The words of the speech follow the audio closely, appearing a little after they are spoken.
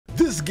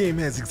This game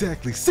has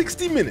exactly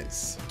 60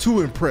 minutes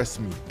to impress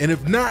me. And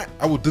if not,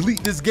 I will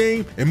delete this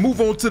game and move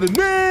on to the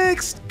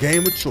next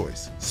game of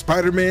choice.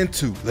 Spider-Man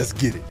 2, let's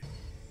get it.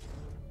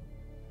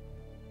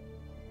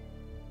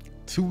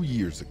 2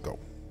 years ago.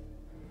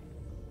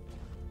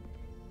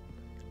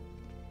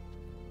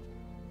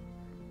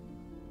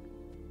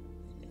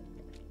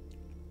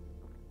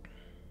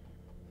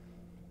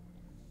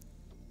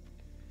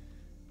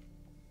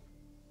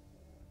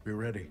 Be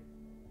ready.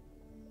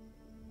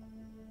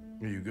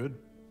 Are you good?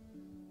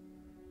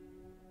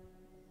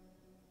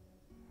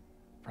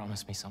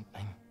 Promise me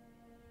something.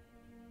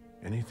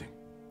 Anything.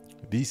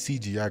 These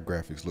CGI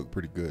graphics look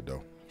pretty good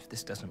though. If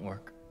this doesn't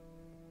work,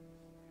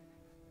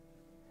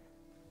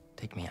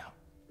 take me out.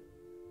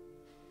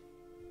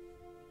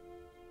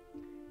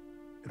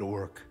 It'll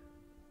work.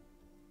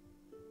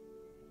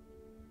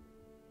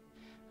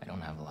 I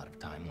don't have a lot of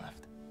time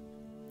left.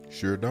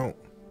 Sure don't.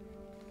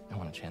 I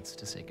want a chance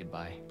to say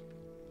goodbye.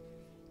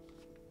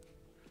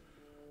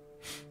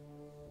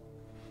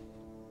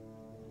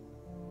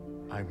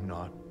 I'm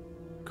not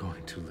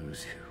going to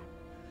lose you.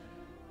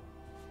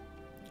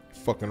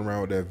 Fucking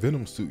around with that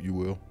Venom suit, you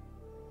will.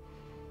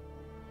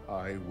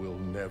 I will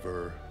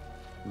never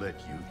let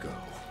you go.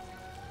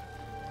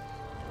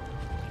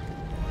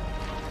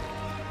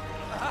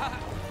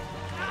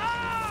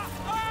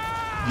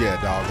 Yeah,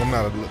 dog, I'm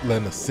not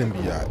letting a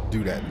symbiote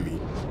do that to me.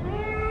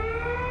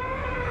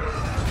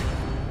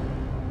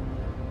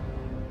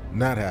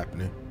 Not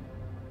happening.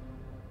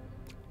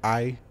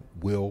 I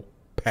will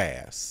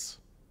pass.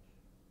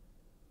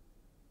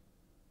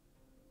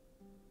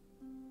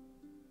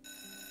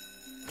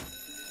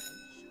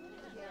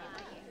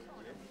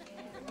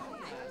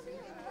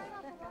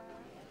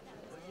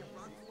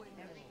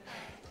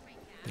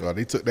 Oh,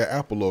 they took that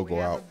Apple logo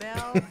out. We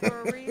have a bell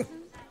for a reason.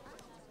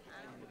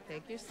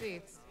 Take your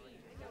seats.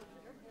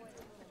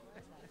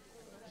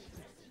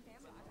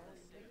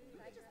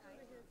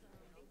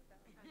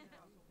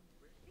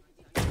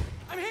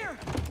 I'm here!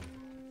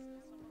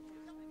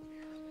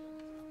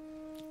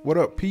 What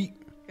up, Pete?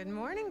 Good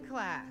morning,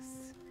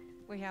 class.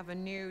 We have a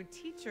new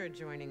teacher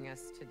joining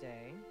us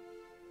today.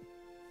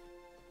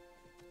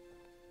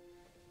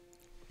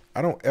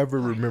 I don't ever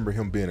remember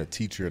him being a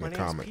teacher in the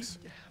comics.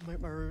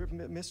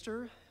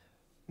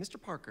 Mr.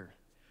 Parker.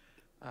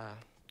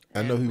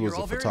 I know he was we're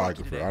a all very lucky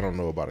photographer. today, I don't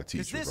know about a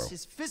teacher, Because bro. this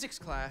is physics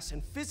class,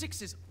 and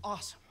physics is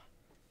awesome.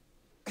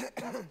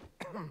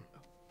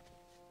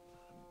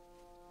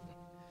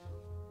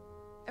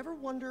 Ever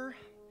wonder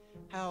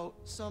how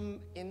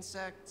some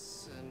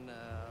insects and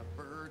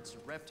birds,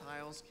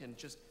 reptiles can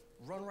just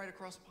run right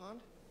across a pond?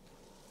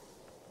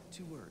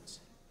 2 words.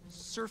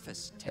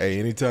 Surface tension. Hey,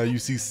 anytime you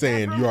see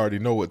sand, you already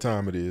know what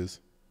time it is.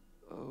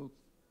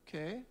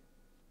 Okay.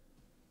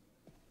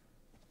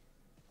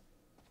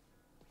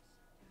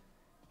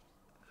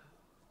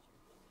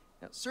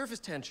 Now, surface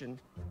tension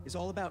is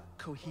all about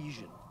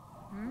cohesion.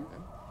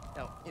 Okay?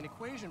 Now, in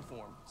equation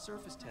form,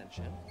 surface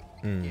tension,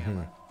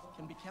 gamma,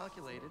 can be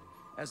calculated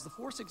as the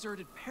force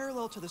exerted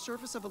parallel to the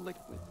surface of a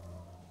liquid.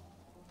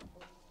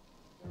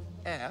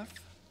 F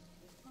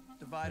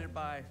divided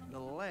by the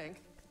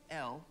length,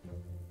 L,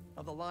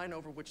 of the line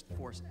over which the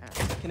force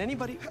acts. Can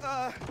anybody...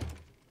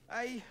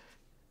 I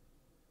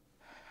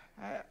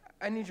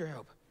need your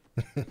help.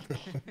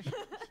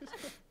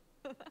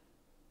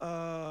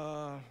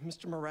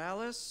 Mr.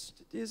 Morales,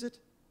 is it?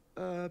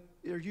 Are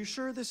you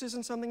sure this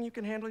isn't something you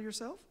can handle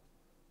yourself?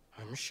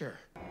 I'm sure.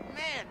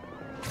 Man,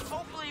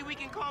 hopefully we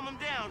can calm him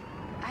down.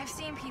 I've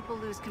seen people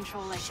lose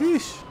control like Sheesh.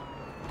 this.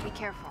 Be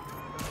careful.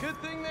 Good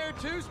thing there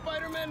too,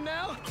 Spider-Man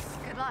now.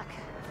 Good luck.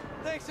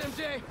 Thanks,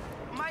 MJ.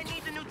 Might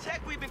need the new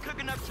tech we've been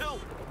cooking up too.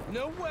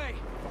 No way.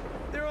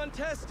 They're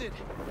untested.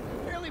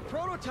 Barely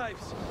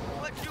prototypes.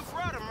 But you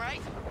brought him,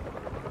 right?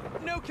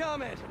 No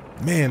comment.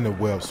 Man, the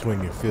web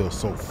swinging feels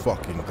so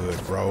fucking good,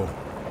 bro.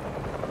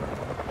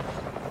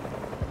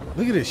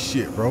 Look at this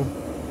shit, bro.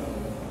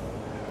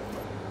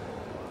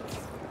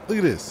 Look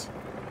at this.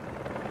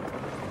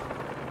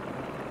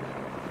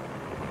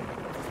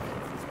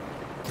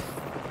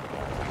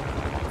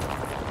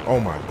 Oh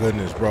my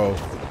goodness, bro.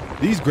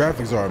 These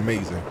graphics are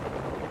amazing.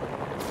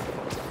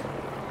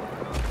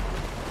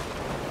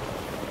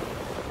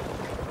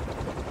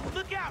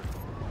 Look out!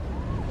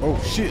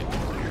 Oh shit.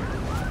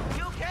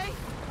 You okay?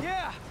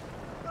 Yeah,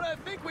 but I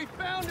think we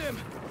found him.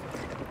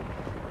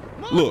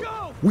 Look,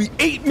 Go! we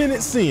 8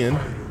 minutes in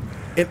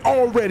and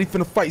already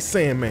finna fight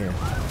Sandman.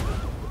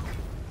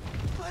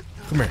 What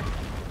the? Come here,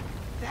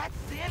 That's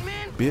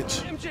Sandman?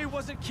 bitch. MJ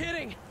wasn't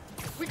kidding.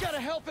 We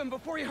gotta help him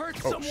before he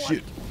hurts Oh, someone.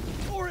 shit.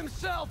 Or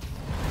himself.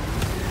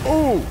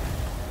 Oh!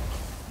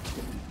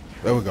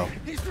 There we go.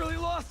 He's really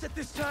lost at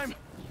this time.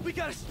 We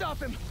gotta stop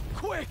him.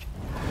 Quick.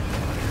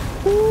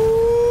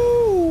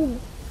 Ooh!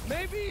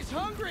 Maybe he's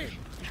hungry.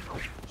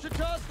 Should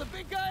toss the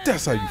big guy.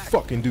 That's how you back.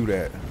 fucking do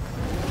that.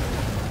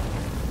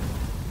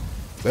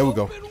 There we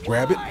go. Open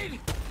Grab wide. it.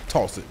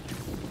 Toss it.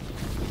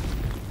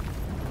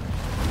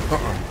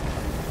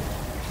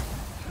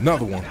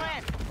 Another one.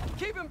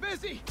 Keep him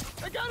busy.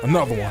 I got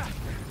Another idea. one.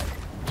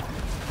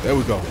 There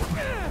we go.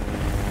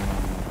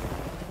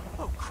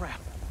 crap.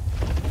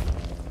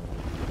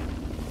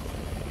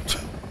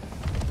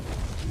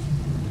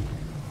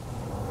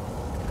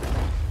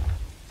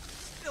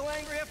 Still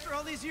angry after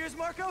all these years,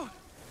 Marco?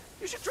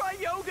 You should try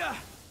yoga.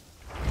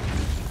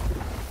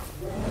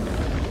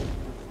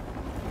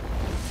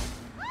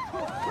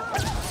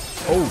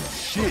 Oh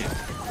shit.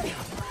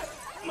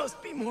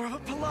 Must be more of a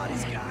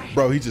Pilates guy.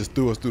 Bro, he just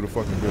threw us through the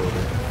fucking building.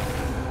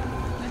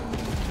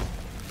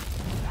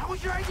 That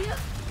was your idea?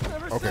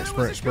 Okay,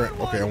 sprint.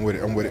 Okay, I'm with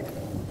it. It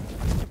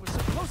was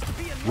supposed to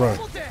be a Run.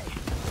 normal day.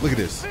 Look at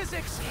this.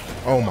 Physics.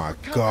 Oh my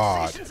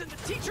god. Conversations in the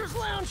teacher's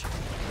lounge.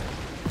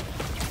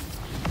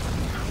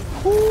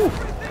 Woo.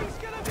 Everything's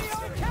gonna be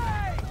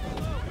okay.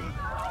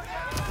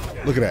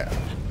 Look at that.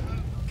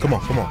 Come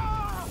on.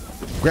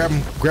 Grab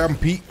him,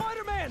 Pete.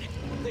 Spider-Man,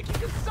 think you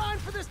can sign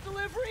for this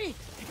delivery?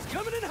 It's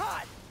coming in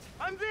hot.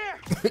 I'm there.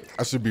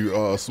 I should be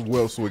well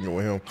swinging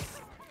with him.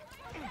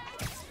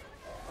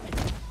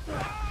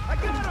 I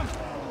got him.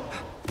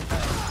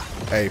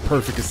 Hey,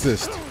 perfect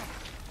assist.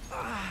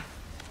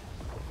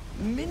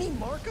 Mini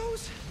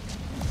Marcos?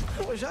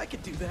 I wish I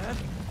could do that.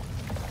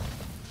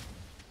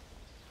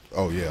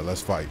 Oh yeah,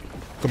 let's fight.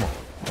 Come on.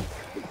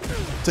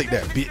 Take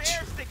that, bitch.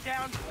 Air stick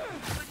down,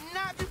 but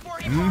not before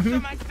he pops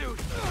on my suit.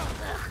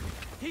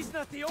 He's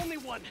not the only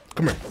one.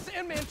 Come here.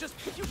 Sandman just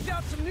puked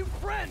out some new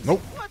friends.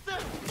 Nope. What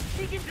the?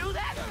 He can do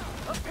that?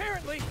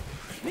 Apparently.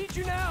 Need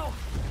you now.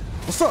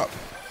 What's up?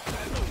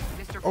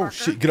 Mr. Oh Parker?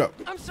 shit, get up.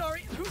 I'm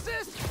sorry. Who's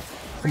this?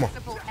 Come on.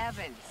 Principal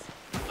Evans.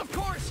 Of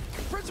course.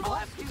 Principal All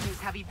F. students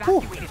have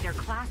evacuated their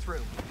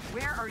classroom.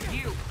 Where are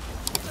you?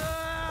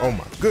 Oh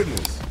my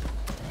goodness.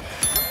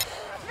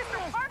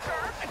 Mr.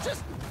 Parker! I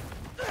just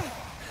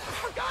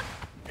forgot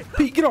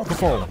Pete, get off the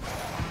phone.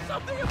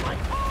 something in my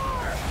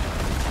car.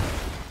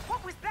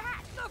 What was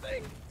that?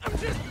 Nothing. I'm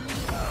just.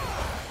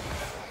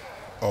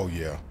 Oh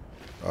yeah.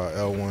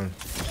 L1.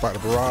 By the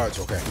barrage.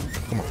 Okay.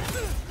 Come on.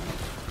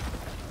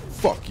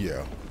 Fuck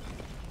yeah.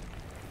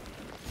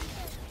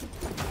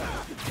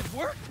 It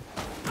worked.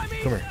 I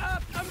mean, Come here.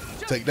 I'm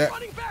just Take that.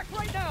 running back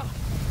right now.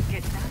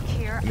 Get back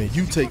here. And then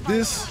you take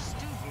this.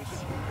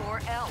 Students,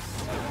 or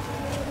else.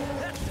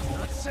 That does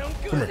not sound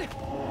good. Come here.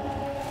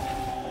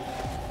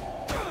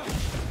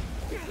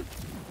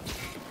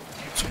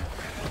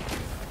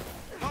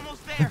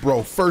 Almost there.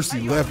 Bro, first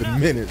 11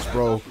 minutes,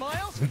 bro.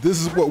 Miles?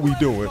 This is what we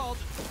doing. Oh,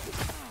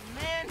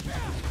 man,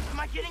 am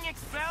I getting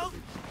expelled?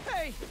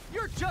 Hey,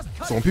 you're just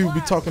So when people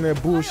be talking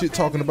that bullshit,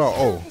 talking about,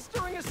 oh,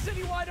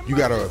 you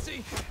gotta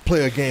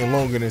play a game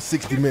longer than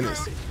 60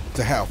 minutes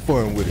to have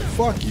fun with it.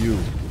 Fuck you.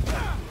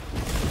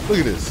 Look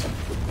at this.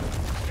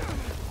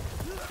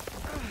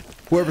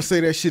 Whoever say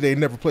that shit ain't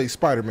never played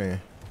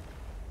Spider-Man.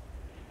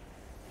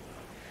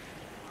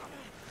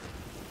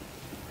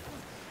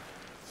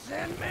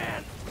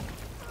 Sandman,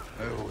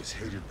 I always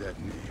hated that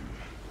name.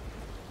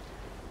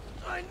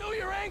 I know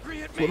you're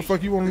angry at me. What the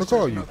fuck you want him to This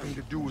call has you? nothing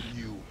to do with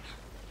you.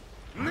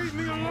 Leave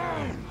me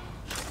alone.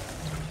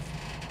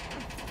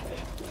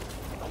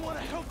 I want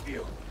to help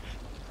you.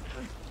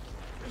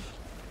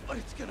 But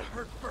it's gonna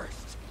hurt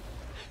first.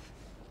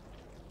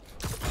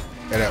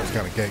 And that was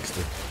kind of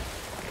gangster.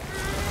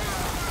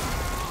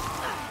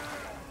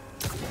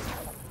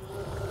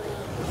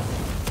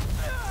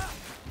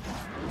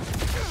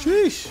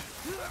 Sheesh.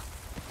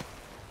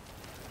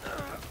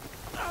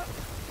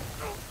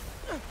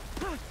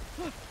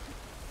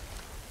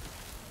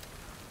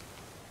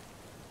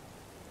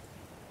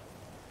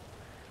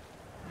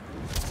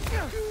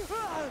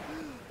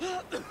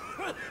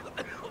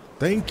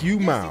 Thank you,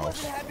 He Miles.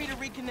 wasn't happy to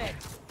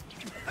reconnect.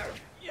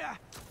 Yeah,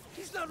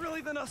 he's not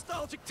really the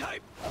nostalgic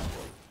type.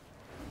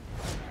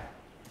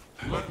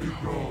 Let me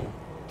go,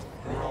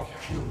 or I'll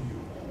kill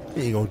you.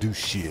 He ain't gonna do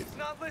shit. He's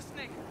not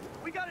listening.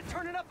 We gotta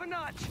turn it up a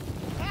notch.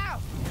 How?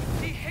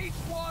 He hates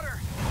water.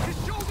 His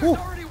shoulder's Whew.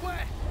 already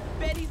wet.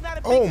 Bet he's not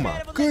a big Oh fan my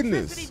of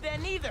goodness. electricity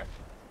then either.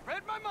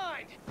 Read my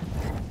mind.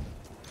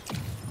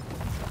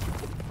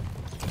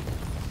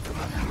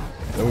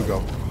 There we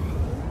go.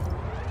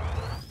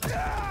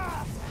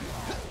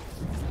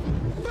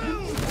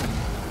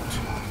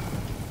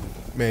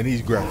 Man,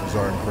 these graphics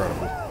are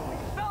incredible.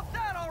 Felt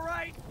that all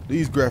right.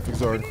 These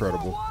graphics are We need more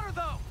incredible. water,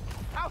 though.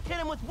 I'll hit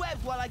him with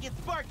webs while I get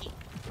Sparky.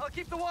 I'll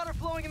keep the water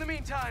flowing in the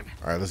meantime.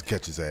 All right, let's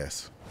catch his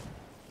ass.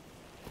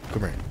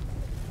 Come here.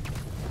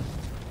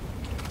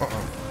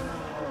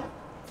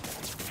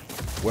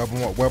 Web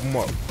him up, web him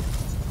up.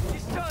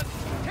 He's done.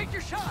 Take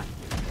your shot.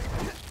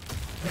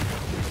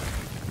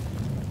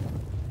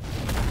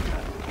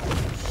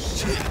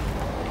 Shit.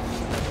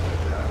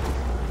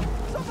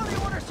 Somebody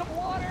order some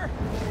water.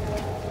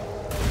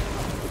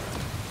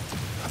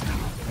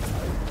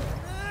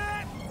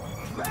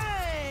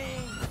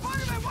 Bang!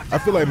 Spider-Man, watch I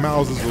feel like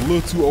Miles is a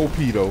little too OP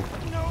though.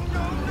 No,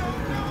 no, no,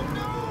 no,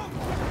 no!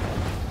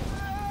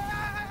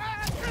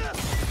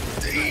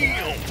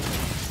 Damn.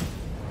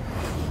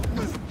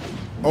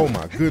 Oh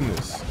my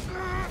goodness.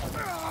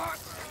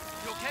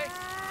 You okay?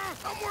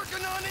 I'm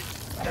working on it.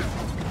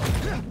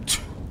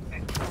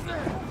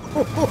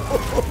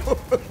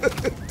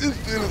 This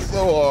shit is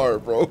so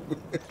hard, bro.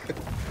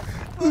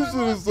 This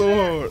shit is so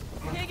hard.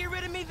 Can't get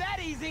rid of me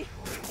easy.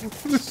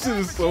 This shit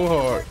is so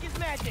hard. Work is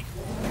magic.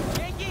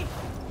 Yankee,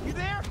 you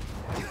there?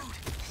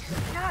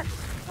 God,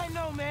 I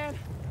know, man.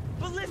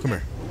 But listen, Come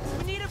here.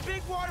 we need a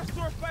big water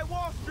source by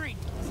Wall Street.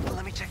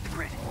 Let me check the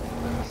grid.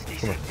 Stay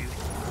Come safe,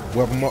 dude.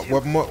 Web him up,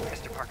 web him up.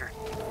 Mr. Parker.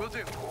 Will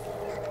do.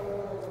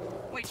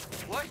 Wait,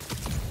 what?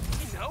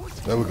 He knows?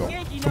 There we go.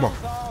 Yankee Come on.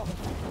 knows all.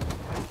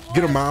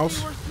 Get him, Honestly, Miles.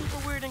 You were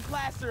super weird in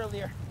class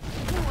earlier.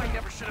 Ooh, I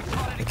never should have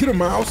thought it. Get him,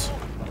 Miles.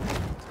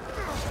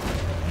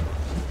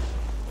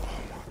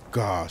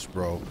 Gosh,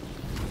 bro.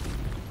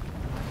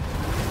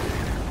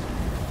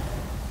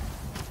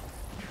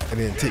 And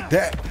then take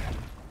that.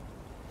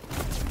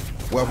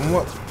 Web him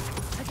up.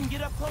 I can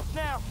get up close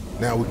now.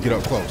 Now we get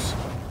up close.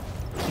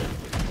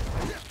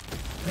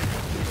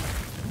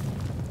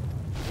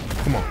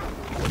 Come on.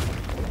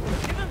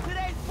 Give him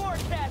today's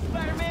forecast,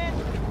 Spider-Man.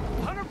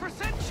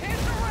 100%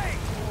 chance of rain.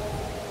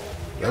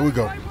 There we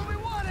go. Right where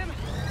we want him.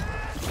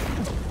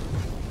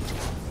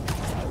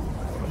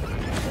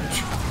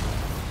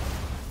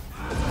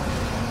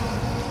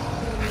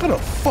 How the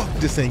fuck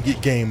this ain't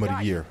get game of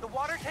the year? The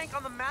water tank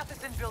on the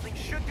Matheson building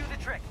should do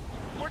the trick.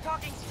 We're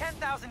talking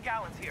 10,000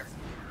 gallons here.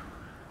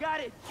 Got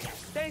it.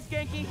 Thanks,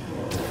 Genki.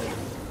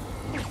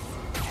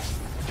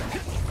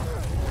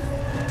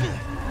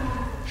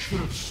 Should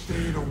have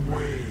stayed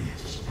away,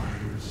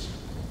 spiders.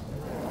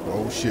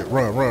 Oh shit,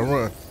 run, run,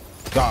 run.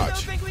 Don't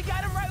Dodge. think we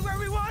got him right where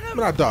we want him?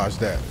 Man, I dodged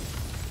that.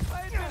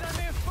 I admit I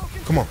may have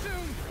spoken Come on. too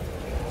soon.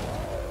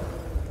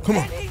 Come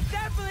on, And he's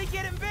definitely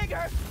getting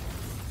bigger.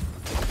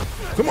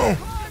 come on.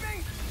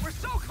 Climbing. We're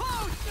so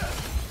close.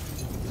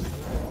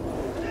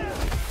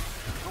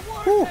 The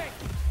water Whew. tank.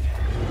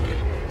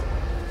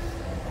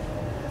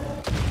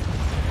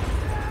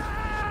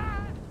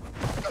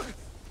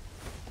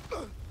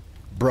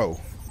 Bro,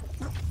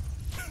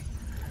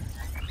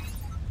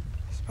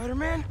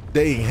 Spider-Man?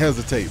 they ain't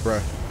hesitate,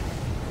 bruh.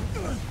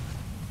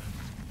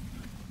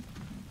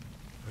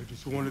 I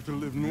just wanted to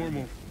live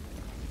normal,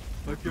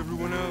 like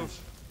everyone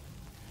else.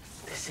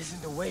 This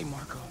isn't the way,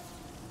 Marco.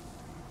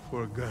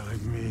 For a guy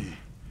like me,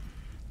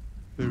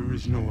 there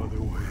is no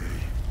other way.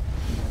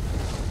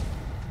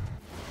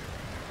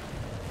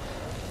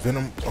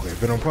 Venom, okay,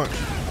 Venom punch.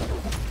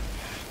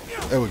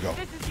 There we go.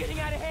 This is getting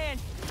out of hand.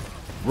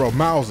 Bro,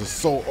 Miles is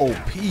so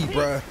OP,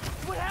 bruh.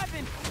 What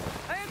happened?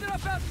 I ended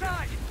up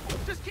outside.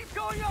 Just keep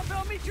going up and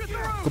I'll meet you at the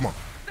roof. Come on.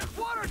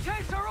 The water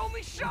tank's our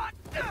only shot.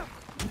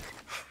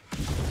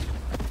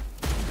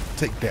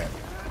 Take that.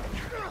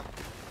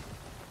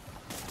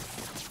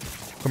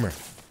 Come here.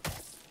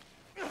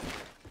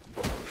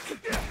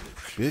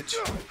 Bitch.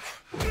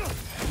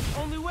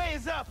 Only way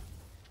is up.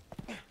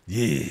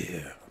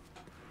 Yeah.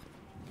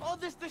 All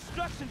this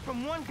destruction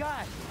from one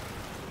guy.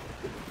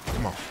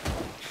 Come on.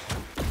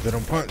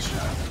 Venom punch.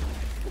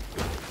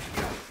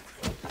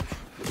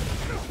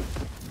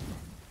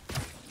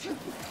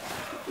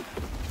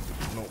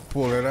 No,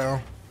 pull that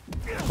out.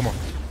 Come on.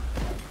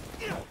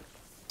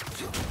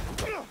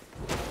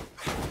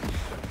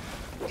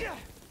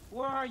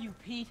 Where are you,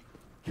 Pete?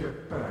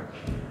 Get back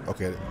here.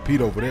 Okay,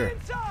 Pete over there.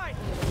 Inside!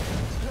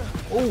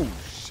 Oh,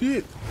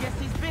 shit. Guess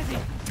he's busy.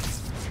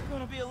 It's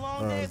gonna be a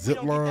long day if we Zip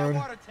don't get that line.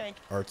 water tank.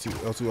 R2,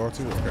 L2,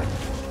 R2. Okay.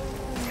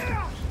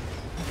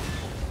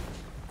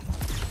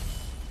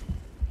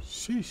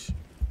 Sheesh.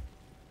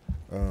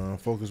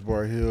 Focus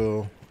bar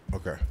heal.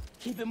 Okay.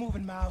 Keep it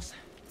moving, Miles.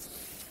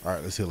 All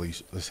right, let's heal.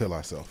 Let's heal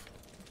ourselves.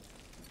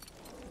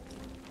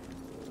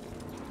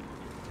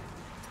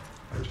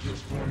 I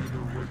just wanted a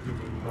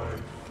regular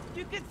life.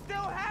 You can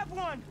still have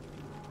one.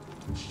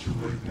 It's too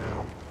late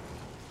now.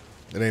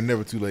 It ain't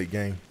never too late,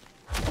 gang.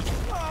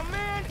 Oh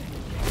man!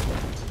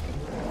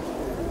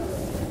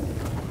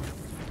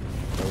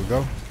 There we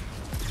go.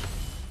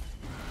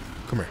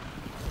 Come here.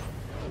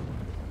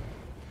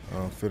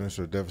 Finish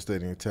or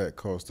devastating attack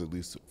cost at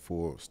least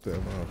 4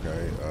 stamina.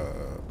 Okay,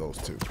 those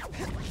two.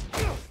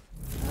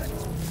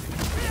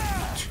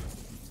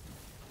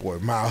 Boy,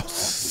 Miles is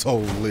so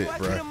lit, Why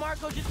bruh. couldn't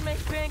Marco just make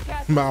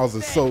Fancast Miles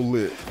is stay? so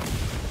lit.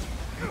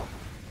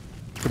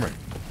 Come here.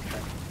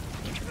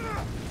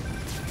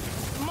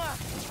 Ma,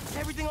 is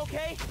everything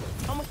okay?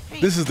 How much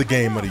Pete? This is the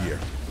game of the year.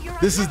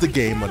 This is the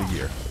game of the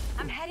year.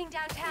 I'm heading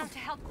downtown to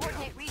help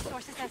coordinate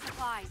resources and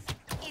supplies.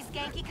 Is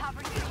Genki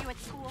covering for you at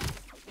school?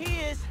 He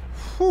is.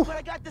 Whew. But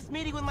I got this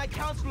meeting with my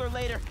counselor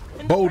later.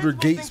 And the Boulder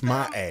principal Gates thinks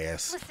my that I'm-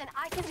 ass. Listen,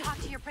 I can talk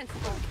to your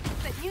principal,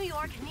 but New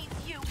York needs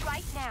you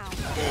right now.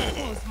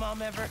 Coolest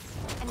mom ever.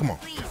 And Come on.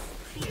 please,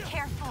 be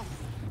careful.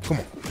 Come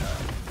on.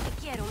 Te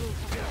quiero,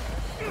 mijo.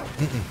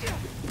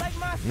 Like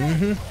Ma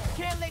said,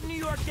 can't let New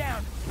York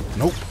down.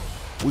 Nope.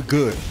 We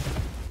good.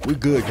 We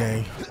good,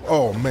 gang.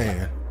 Oh,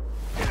 man.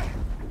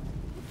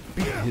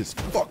 Beat his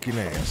fucking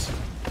ass.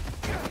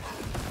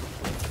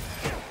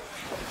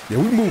 Yeah,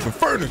 we moving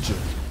furniture.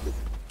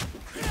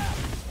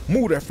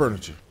 Move that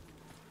furniture.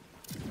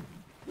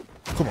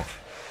 Come on.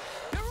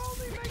 You're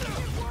only making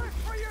it worse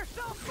for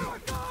yourself,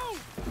 Marco.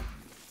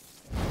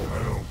 I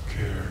don't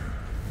care.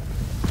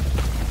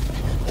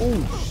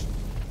 Oh,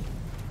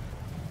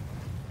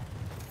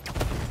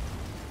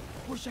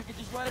 Wish I could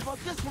just write about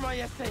this for my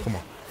essay. come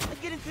on. I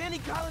get into any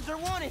college I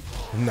wanted.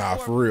 Nah,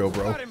 for real,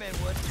 bro.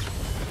 Spiderman would.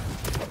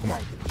 Come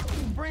on.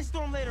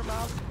 Brainstorm later,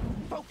 Miles.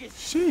 Focus.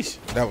 Sheesh.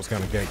 That was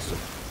kind of gangster.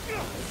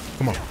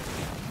 Come on.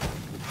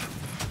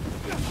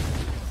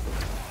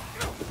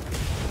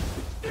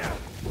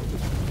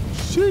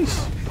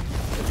 Sheesh.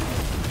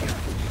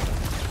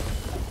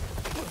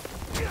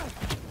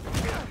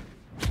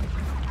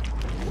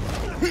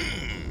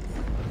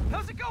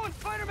 How's it going,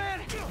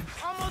 Spider-Man?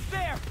 Almost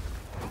there.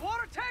 The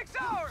water tank's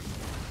ours.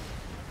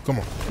 Come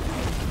on.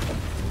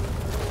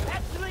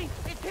 Actually,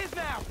 it's his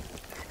now.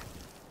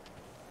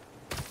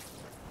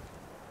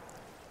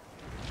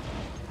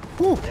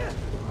 Whew.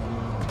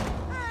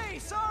 Hey,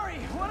 sorry,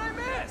 what'd I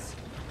miss?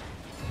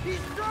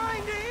 He's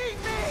trying to eat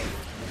me.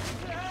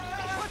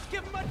 Let's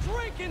give him a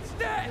drink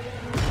instead.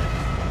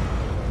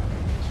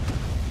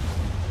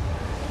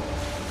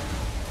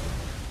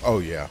 Oh,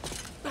 yeah.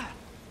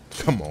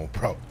 Come on,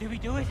 bro. Did we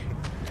do it?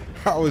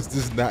 How is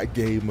this not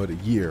game of the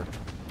year?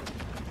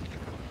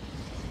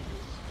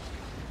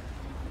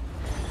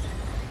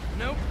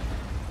 Nope.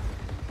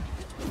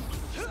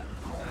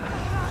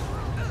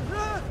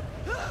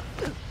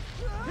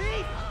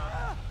 Pete!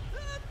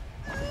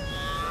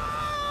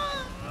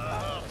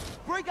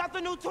 Break out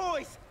the new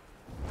toys.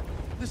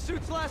 The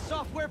suit's last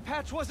software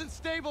patch wasn't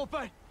stable,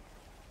 but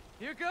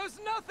here goes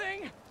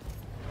nothing.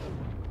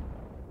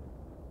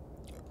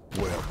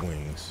 Web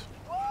wings.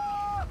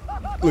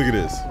 Look at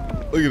this.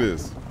 Look at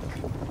this.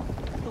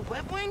 The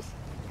web wings?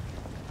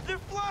 They're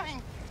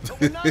flying. But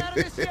we're not out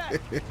of this yet.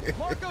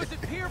 Marco's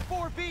at Pier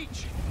 4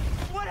 Beach.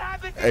 What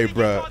happened? Hey,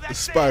 bro.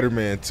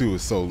 Spider-Man 2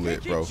 is so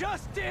lit, bro. He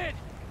just did.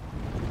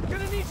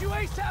 Gonna need you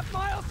ASAP,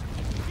 Miles.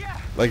 Yeah.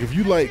 Like, if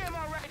you like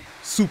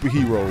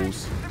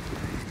superheroes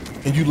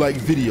and you like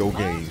video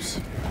games,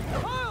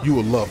 you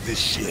will love this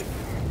shit.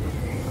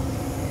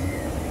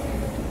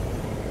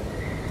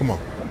 Come on.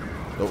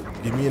 Oh,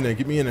 get me in there.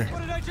 Get me in there.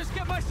 What did I just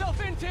get myself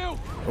into?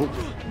 Oh.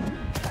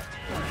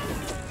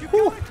 You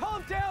gotta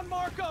calm down,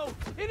 Marco.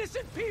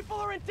 Innocent people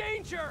are in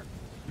danger.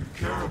 You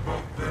care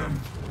about them.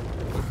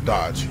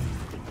 Dodge.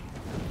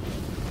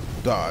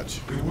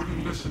 Dodge. They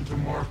wouldn't listen to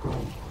Marco.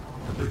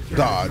 They can't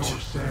Dodge. ignore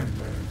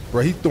Sandman.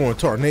 Bro, he throwing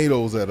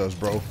tornadoes at us,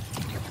 bro.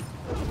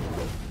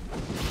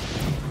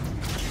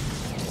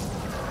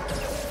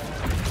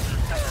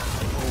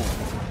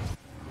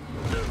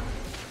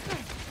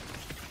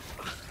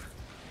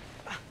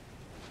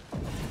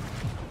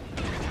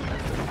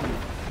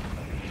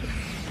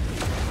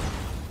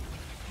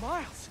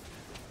 Miles.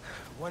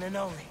 One and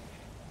only.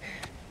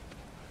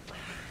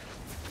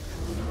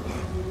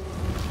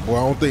 Well,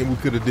 I don't think we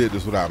could have did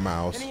this without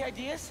Miles. Any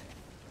ideas?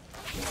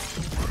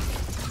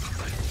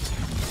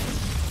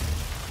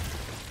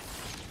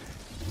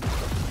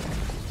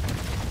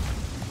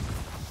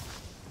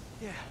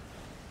 Yeah.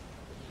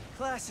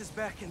 Class is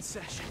back in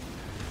session.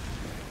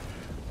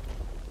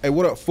 Hey,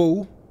 what up,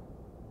 fool?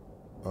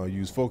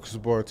 Use focus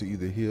bar to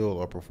either heal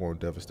or perform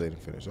devastating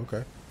finish.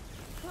 Okay.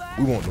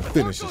 We want the Marco's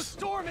finishes.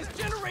 storm is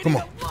generating Come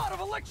on. a lot of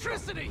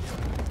electricity.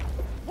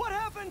 What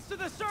happens to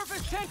the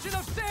surface tension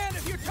of sand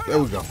if you turn There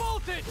we up go. the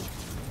voltage?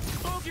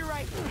 Move, you're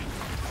right.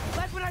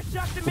 Like when I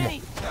shot the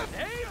mini.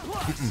 A+.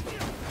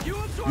 You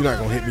absorb You're not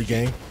gonna enough hit me, energy,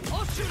 gang.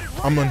 I'll shoot it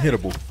right I'm at it.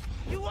 unhittable.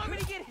 You want me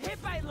to get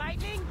hit by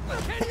lightning?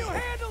 Can you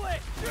handle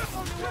it?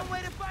 Only one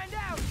way to find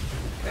out.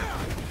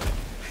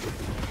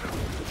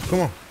 Come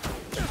on.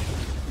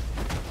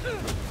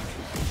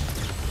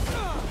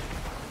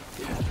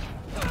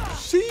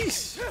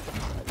 Sheesh.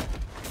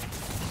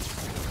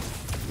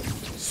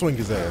 Swing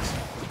his ass.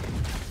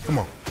 Come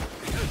on.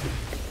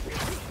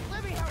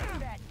 Let me help you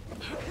that.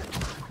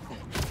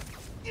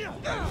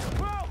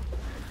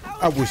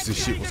 I wish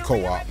this shit was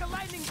co-op.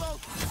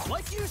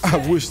 Like you I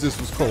said, wish this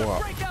was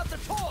co-op. break out the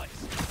toys.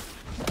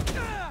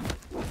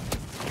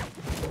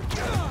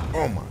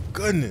 Oh my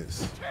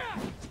goodness.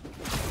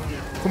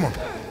 Come on.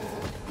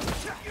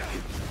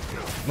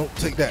 No,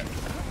 take that.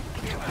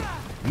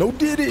 No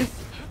diddy.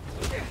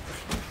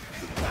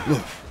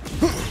 Look.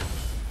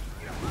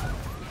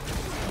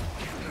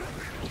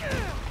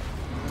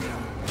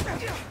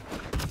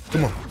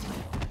 Come on.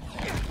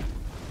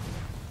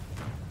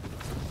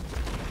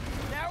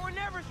 Now or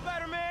never,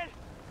 Spider-Man.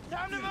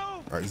 Time to move.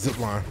 All right, zip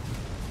line.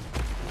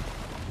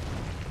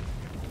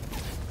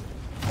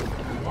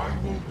 Why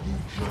won't you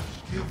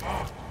just give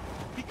up?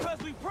 Because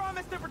we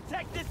promised to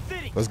protect this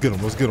city. Let's get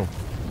him. Let's get him.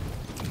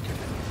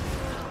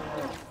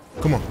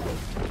 Come on.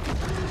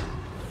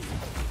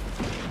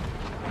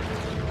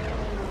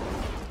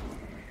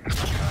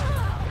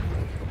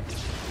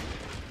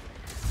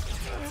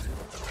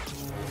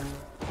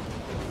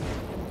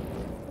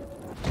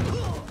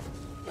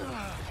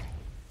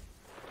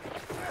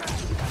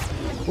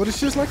 Well, it's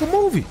just like a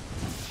movie.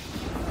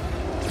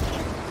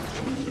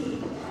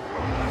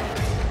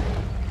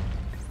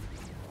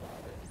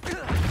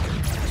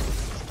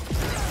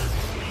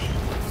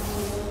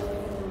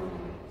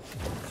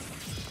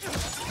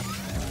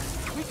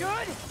 We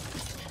good?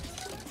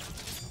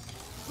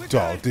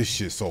 Dog, this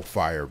shit's so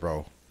fire,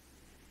 bro.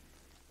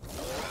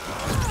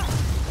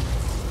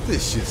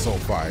 This shit's so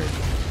fire.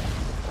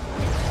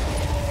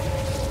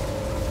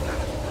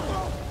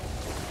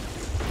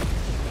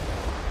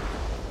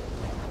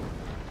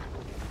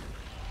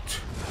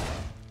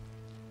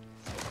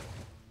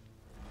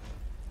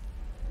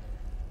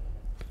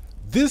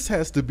 This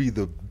has to be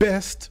the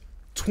best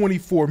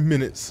 24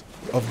 minutes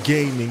of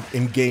gaming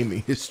in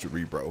gaming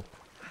history, bro.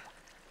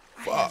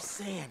 I have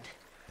sand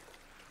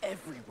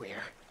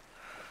everywhere.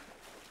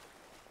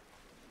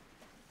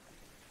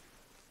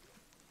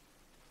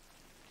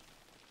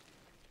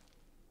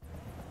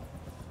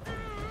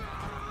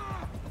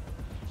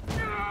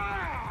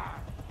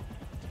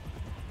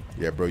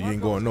 Yeah, bro, you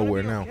ain't going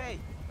nowhere now. I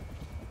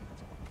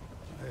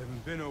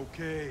haven't been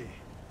okay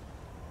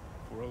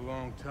for a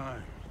long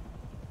time.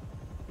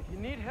 If you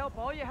need help,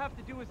 all you have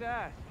to do is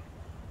ask.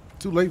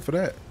 Too late for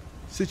that.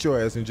 Sit your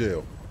ass in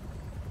jail.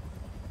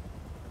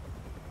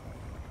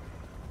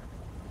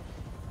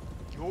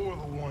 You're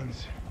the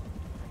ones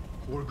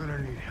who are gonna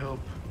need help.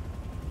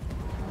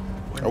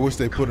 I wish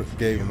they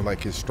gave him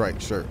like his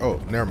striped shirt.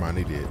 Oh, never mind,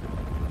 he did.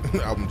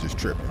 I'm just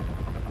tripping.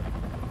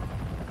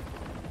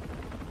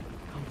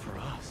 Come for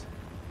us.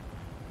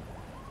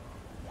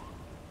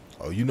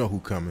 Oh, you know who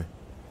coming.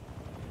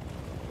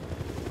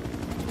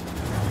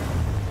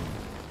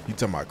 You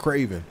talking about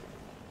Craven.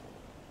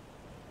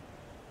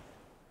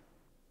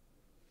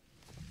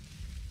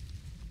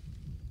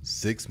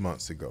 Six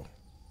months ago.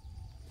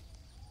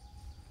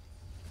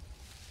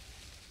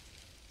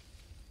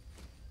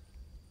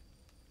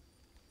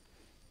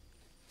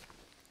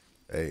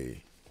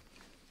 Hey.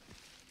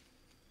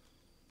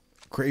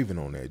 Craven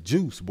on that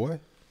juice, boy.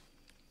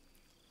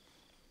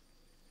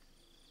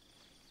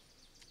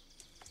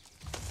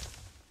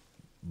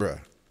 Bruh,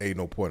 ain't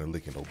no point in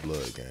licking no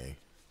blood, gang.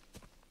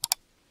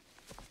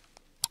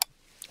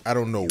 I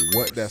don't know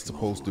what that's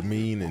supposed to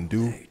mean and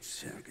do.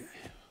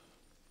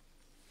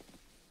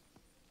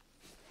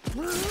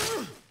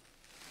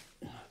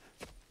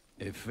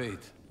 A fate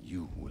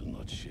you will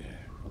not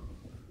share.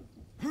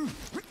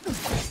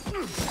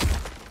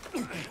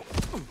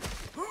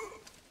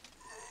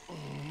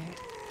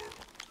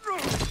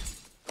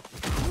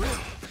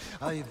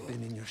 I have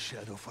been in your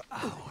shadow for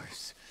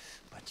hours,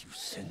 but you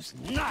sense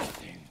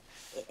nothing.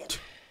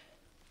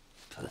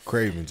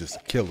 Craven just a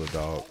killer,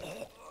 dog.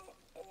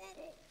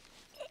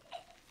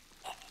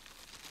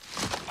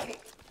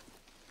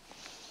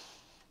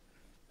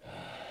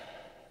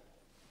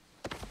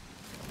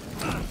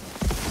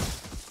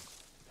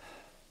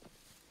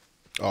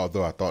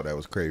 Although I thought that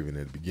was Craven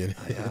at the beginning.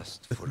 I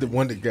asked for the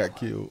one that got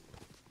killed.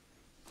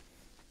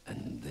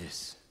 And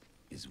this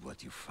is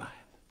what you find.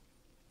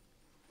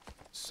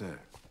 Sir,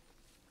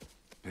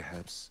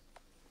 perhaps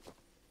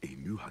a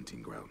new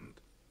hunting ground.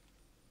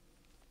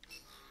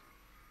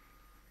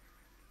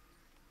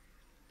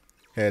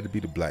 Had to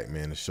be the black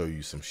man to show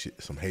you some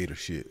shit, some hater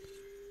shit.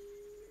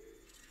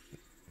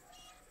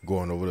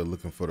 Going over there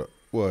looking for the,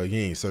 well, he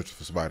ain't searching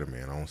for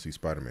Spider-Man. I don't see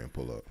Spider-Man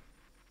pull up.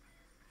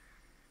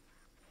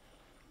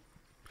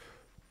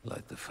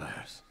 Light the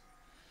fires.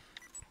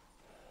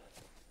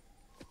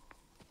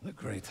 The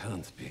great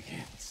hunt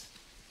begins.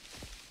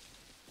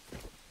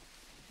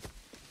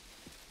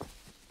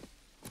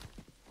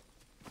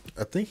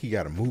 I think he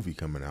got a movie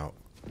coming out.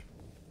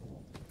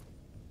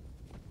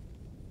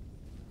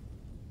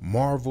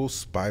 Marvel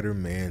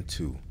Spider-Man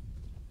 2.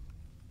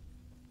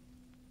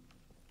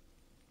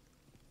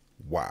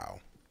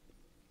 Wow.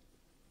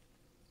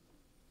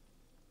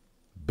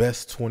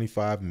 Best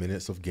 25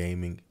 minutes of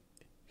gaming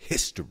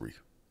history.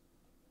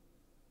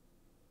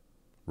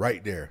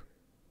 Right there.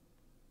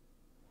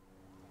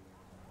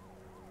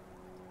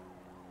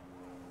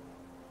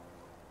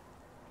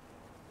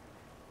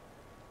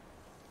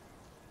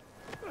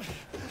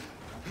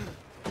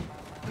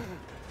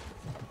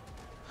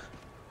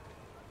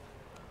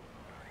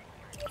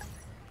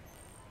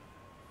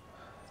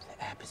 The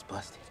app is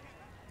busted.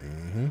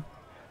 Mm-hmm.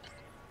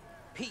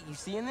 Pete, you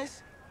seeing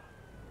this?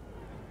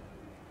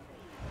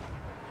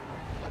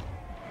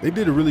 They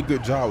did a really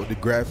good job with the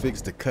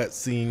graphics, the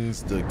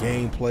cutscenes, the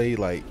gameplay.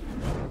 Like,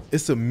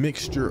 it's a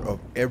mixture of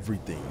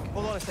everything.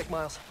 Hold on a sec,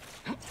 Miles.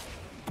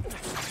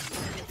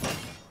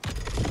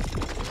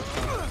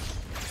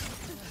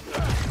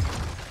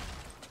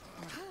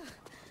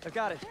 I've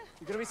got it.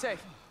 You're gonna be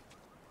safe.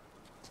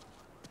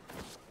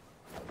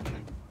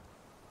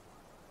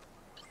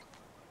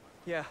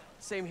 Yeah,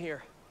 same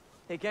here.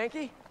 Hey,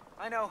 Genki?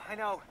 I know.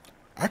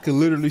 I could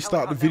literally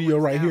stop the video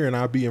right here and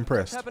I'd be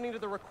impressed. What's happening to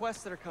the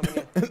requests that are coming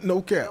in?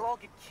 No cap. They'll all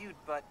get queued,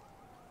 but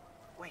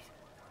wait.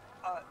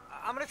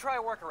 I'm gonna try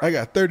a workaround. I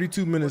got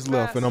 32 minutes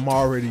left and I'm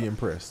already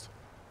impressed.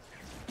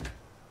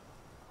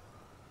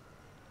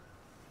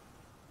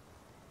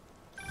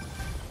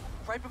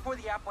 Right before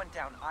the app went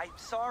down, I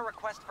saw a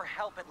request for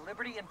help at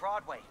Liberty and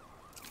Broadway.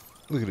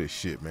 Look at this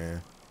shit,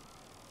 man.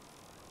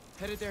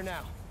 Headed there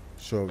now.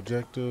 Show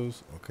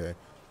objectives. Okay.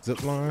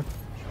 Zip line.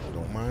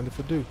 Don't mind if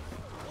I do.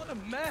 What a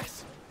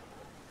mess!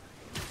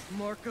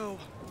 Marco,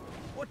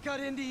 what got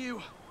into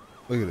you?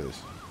 Look at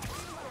this.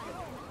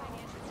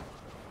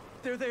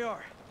 There they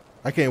are.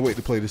 I can't wait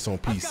to play this on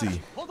PC.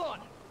 Hold on.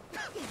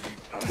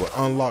 With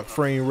unlocked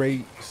frame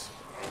rates,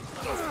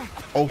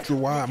 ultra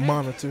wide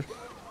monitor.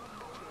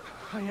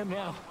 I am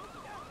now.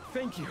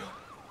 Thank you.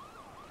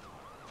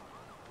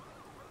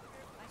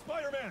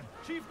 Spider-Man,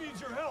 Chief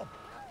needs your help.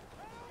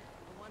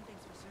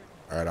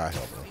 All right, I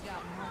help him.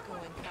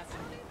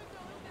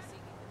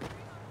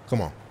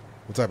 Come on.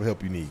 What type of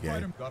help you need, gang?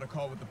 Spider got a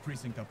call with the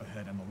precinct up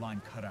ahead and the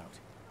line cut out.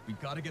 We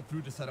gotta get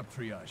through to set up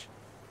triage.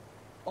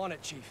 On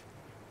it, Chief.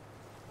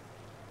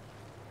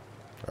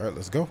 All right,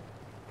 let's go.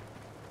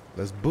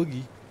 Let's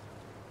boogie.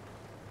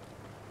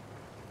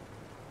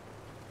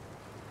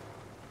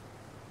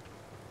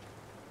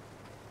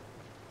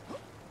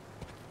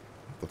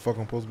 What the fuck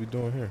I'm supposed to be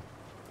doing here?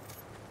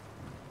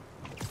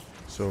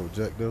 Show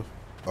objective.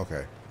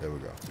 Okay, there we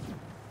go.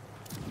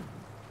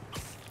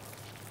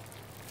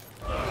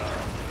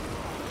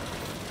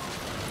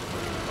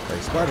 Hey,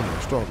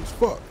 Spider-Man strong as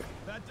fuck.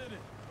 That did it.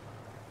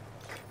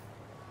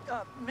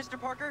 Mr.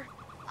 Parker,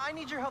 I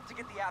need your help to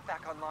get the app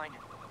back online.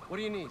 What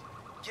do you need?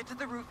 Get to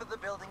the roof of the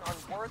building on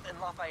Worth and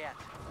Lafayette.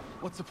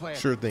 What's the plan?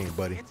 Sure thing,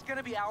 buddy. It's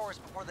gonna be hours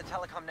before the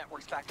telecom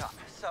network's back up,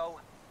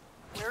 so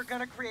we're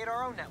gonna create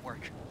our own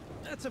network.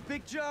 That's a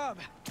big job.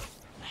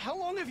 How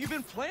long have you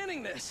been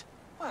planning this?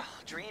 Well,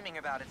 dreaming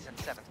about it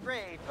since 7th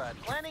grade, but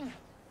planning,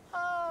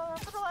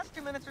 for the last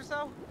 2 minutes or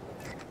so.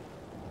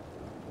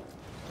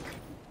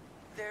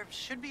 There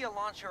should be a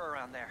launcher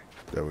around there.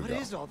 There we go.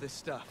 What is all this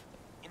stuff?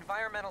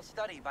 Environmental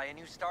study by a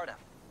new startup.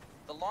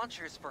 The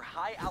launcher's for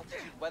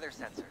high-altitude weather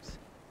sensors.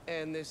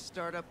 And this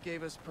startup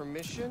gave us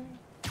permission?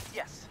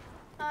 Yes.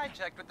 I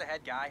checked with the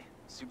head guy.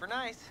 Super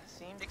nice.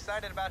 Seemed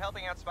excited about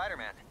helping out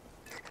Spider-Man.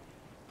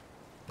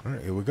 All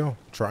right, here we go.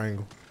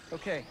 Triangle.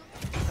 Okay,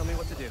 tell me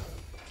what to do.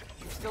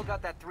 You've still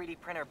got that 3D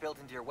printer built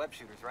into your web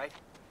shooters, right?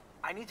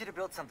 I need you to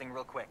build something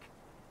real quick.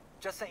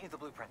 Just sent you the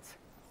blueprints.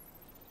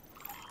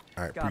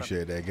 All right,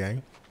 appreciate that,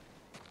 gang.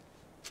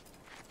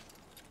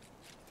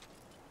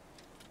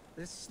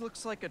 This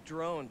looks like a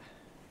drone.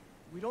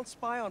 We don't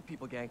spy on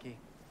people, Genki.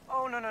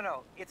 Oh,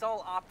 no. It's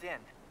all opt-in.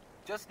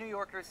 Just New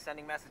Yorkers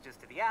sending messages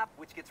to the app,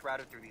 which gets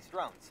routed through these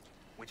drones,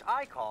 which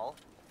I call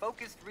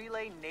Focused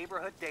Relay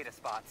Neighborhood Data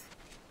Spots.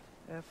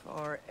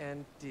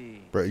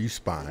 FRND. Bro, you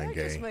spying, I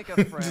gang. just make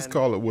a friend. Just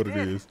call it what it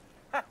is.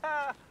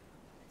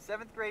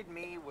 7th grade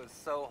me was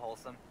so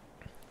wholesome.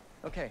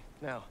 Okay,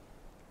 now,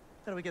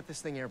 how do we get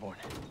this thing airborne?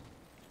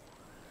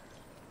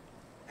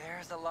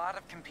 There's a lot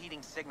of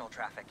competing signal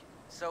traffic,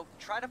 so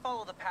try to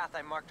follow the path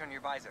I marked on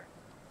your visor.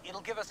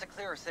 It'll give us a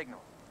clearer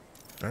signal.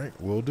 All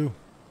right, will do.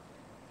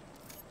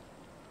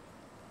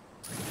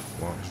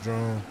 Launch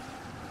drone.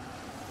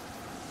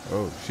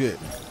 Oh, shit.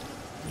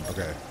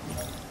 Okay.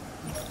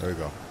 There we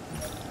go.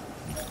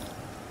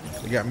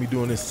 They got me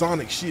doing this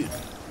Sonic shit.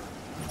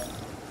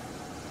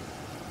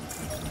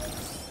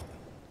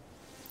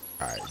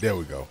 All right, there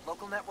we go.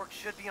 Local network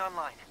should be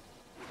online.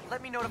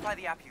 Let me notify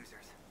the app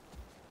users.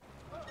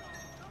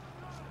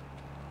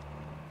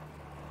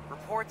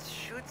 Reports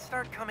should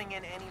start coming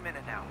in any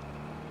minute now.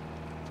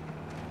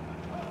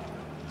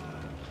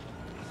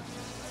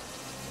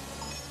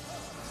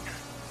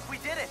 We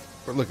did it!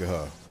 But look at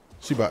her.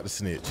 She about to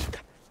snitch.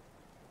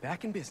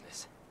 Back in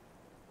business.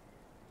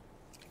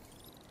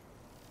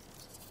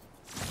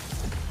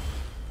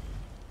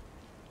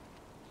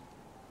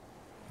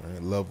 All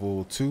right,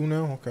 level 2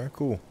 now. Okay,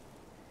 cool.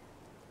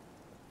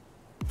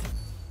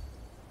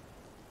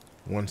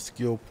 1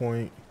 skill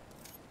point.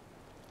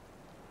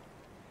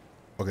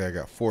 Okay, I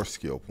got 4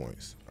 skill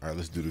points. All right,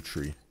 let's do the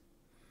tree.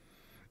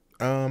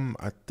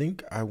 I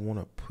think I want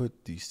to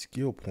put the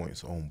skill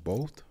points on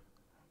both.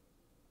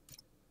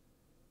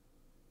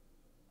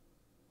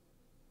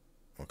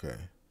 Okay.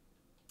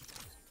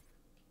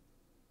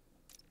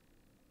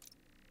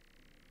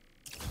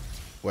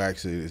 Well,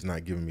 actually, it's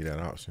not giving me that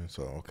option,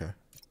 so okay.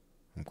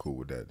 I'm cool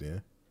with that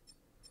then.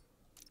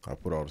 I'll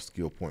put all the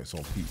skill points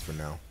on Pete for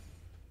now.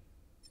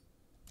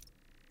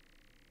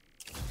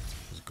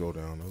 Let's go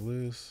down the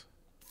list.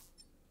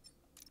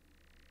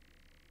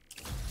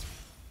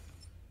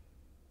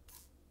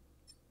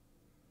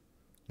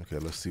 Okay,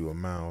 let's see what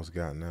Miles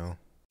got now.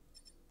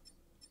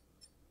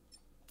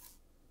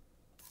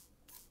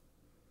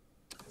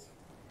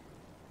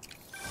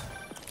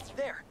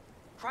 There!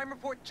 Crime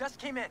report just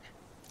came in.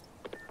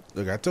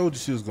 Look, I told you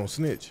she was gonna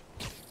snitch.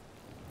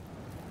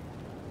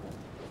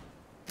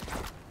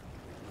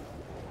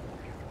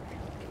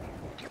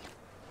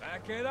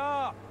 Back it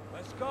up.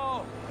 Let's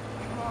go.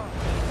 Come on.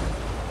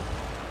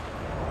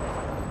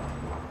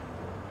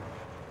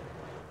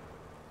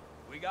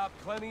 We got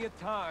plenty of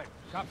time.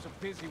 Cops are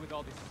busy with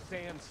all this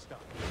sand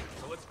stuff.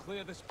 So let's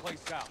clear this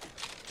place out.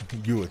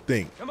 You would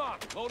think. Come on,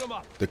 load them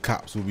up. The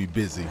cops will be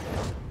busy.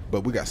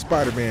 But we got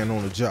Spider-Man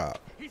on the job.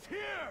 He's here.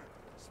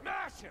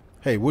 Smash him.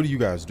 Hey, what are you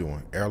guys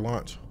doing? Air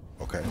launch?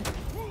 Okay.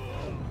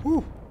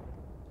 Woo.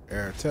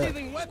 Air attack.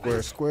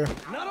 Square, square.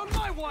 Not on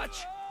my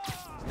watch.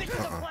 Stick to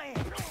the plan.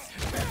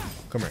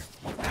 Come here.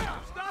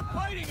 Stop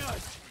fighting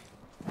us.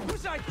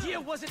 Whose idea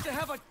was it to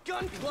have a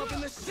gun club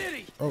in the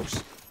city? Oh,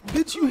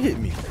 bitch, you hit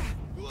me.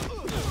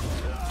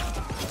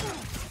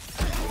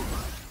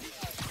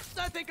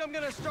 I think I'm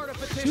gonna start a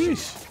petition.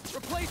 Sheesh.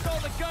 Replace all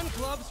the gun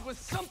clubs with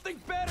something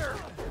better.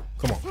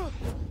 Come on.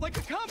 Like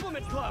a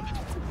compliment club.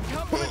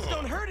 Compliments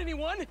don't hurt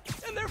anyone,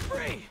 and they're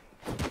free.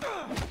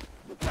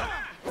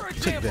 For Take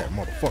example, that,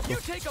 motherfucker. you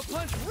take a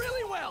punch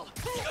really well.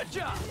 Good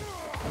job.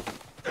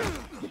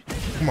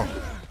 Come on.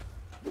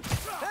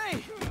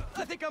 Hey,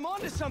 I think I'm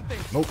onto something.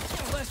 Nope.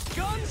 Less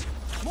guns,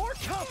 more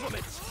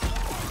compliments.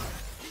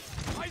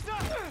 Eyes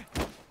up.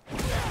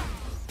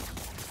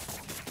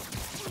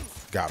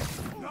 Got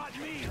him. Not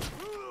me.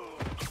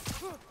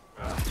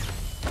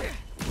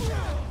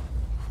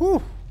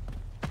 Whew.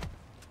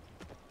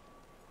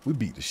 We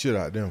beat the shit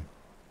out of them.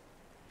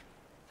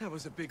 That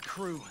was a big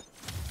crew,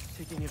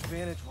 taking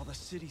advantage while the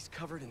city's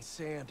covered in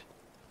sand.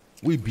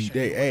 We beat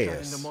their Got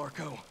ass. into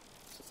Marco.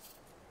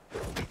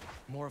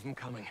 More of them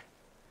coming.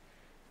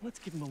 Let's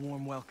give them a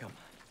warm welcome,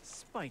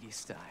 Spidey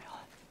style.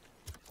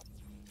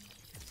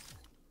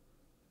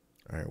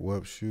 All right,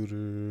 web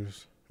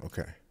shooters.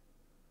 Okay.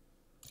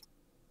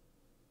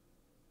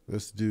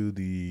 Let's do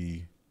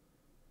the.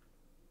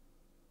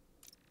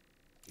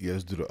 Yeah,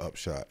 let's do the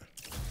upshot.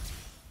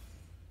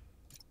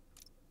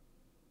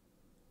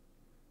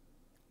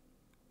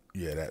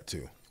 Yeah, that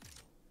too.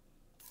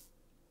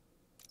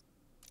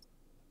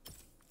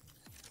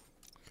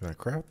 Can I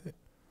craft it?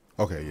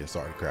 Okay, yeah,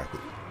 sorry, craft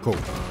it. Cool.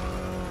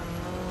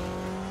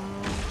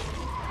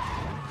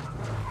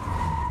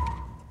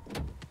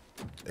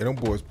 And them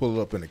boys pull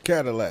up in a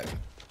Cadillac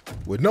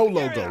with no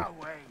logo.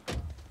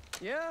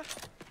 Yeah,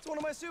 it's one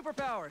of my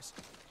superpowers.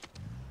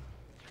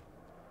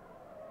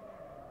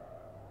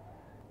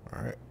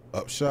 All right,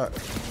 upshot.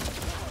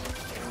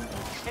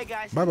 Hey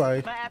guys,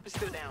 Bye-bye. my app is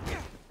still down.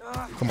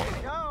 Come on.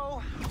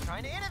 Go.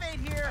 Trying to innovate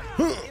here.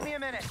 Give me a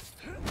minute.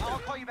 I'll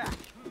call you back.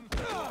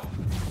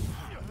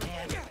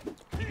 Man,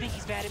 you think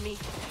he's mad at me?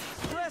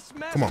 Stress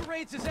Come on.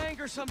 masquerades as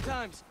anger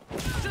sometimes.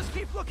 Just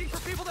keep looking for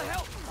people to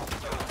help.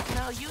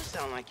 No, you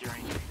sound like you're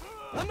angry.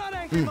 I'm not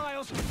angry,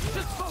 Miles.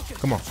 Just focus.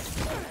 Come on.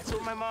 That's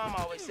what my mom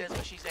always says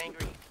when she's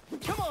angry.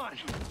 Come on.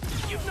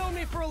 You've known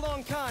me for a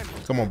long time.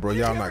 Come on, bro. You've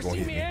Y'all never not gonna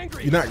seen hit me me.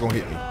 angry. You're not gonna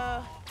hit me.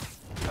 I'm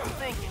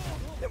thinking.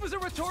 It was a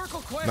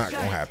rhetorical question. Not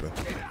gonna happen.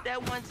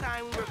 That one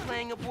time we were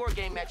playing a board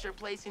game at your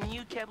place and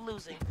you kept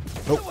losing.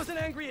 Nope. I wasn't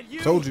angry at you.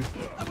 Told you.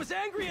 I was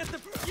angry at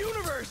the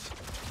universe.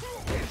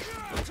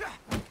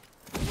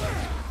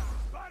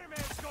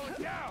 Spider-Man's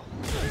going down.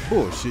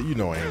 Bullshit. You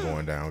know I ain't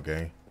going down,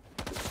 gang.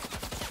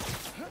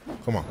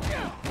 Come on.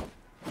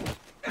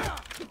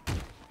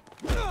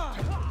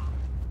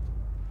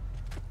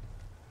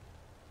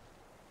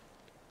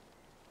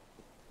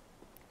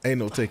 Ain't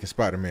no taking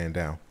Spider-Man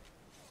down.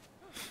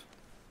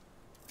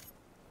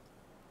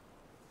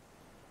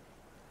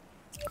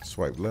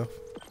 Swipe left.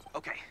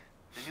 Okay,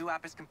 the new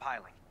app is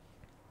compiling.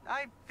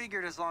 I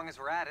figured as long as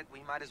we're at it,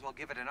 we might as well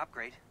give it an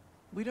upgrade.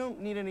 We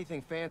don't need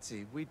anything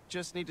fancy. We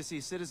just need to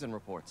see citizen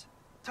reports.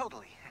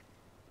 Totally.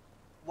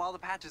 While the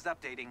patch is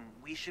updating,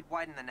 we should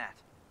widen the net.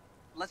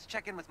 Let's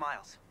check in with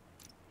Miles.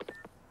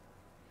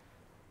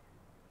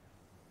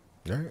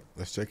 All right,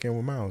 let's check in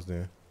with Miles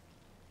then.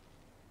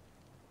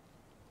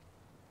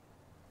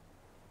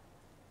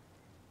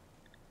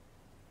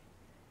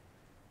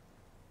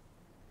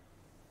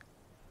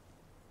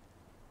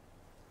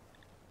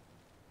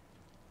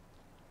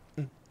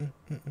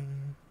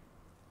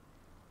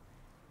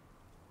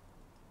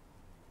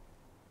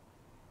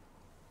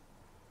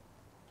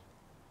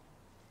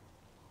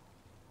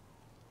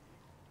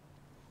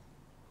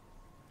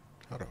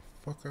 How the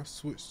fuck I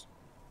switched?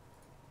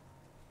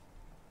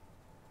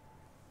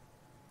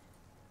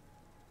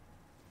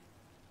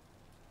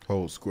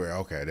 Hold square.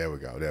 Okay, there we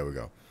go. There we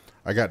go.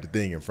 I got the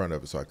thing in front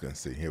of it so I couldn't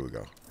see. Here we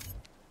go.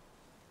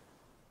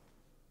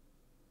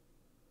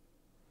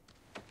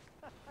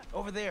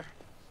 Over there.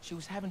 She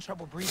was having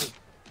trouble breathing.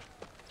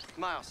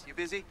 Miles, you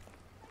busy?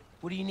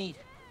 What do you need?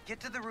 Get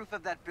to the roof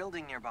of that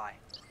building nearby.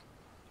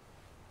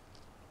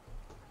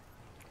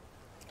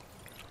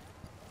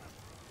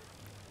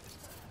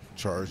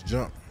 Charge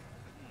jump.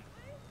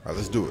 All right,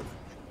 let's do it.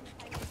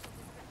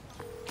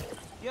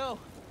 Yo,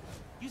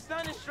 you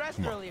sounded stressed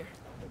earlier.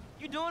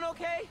 You doing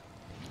okay?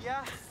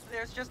 Yeah,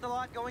 there's just a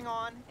lot going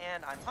on,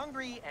 and I'm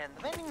hungry, and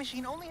the vending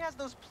machine only has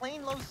those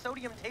plain low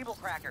sodium table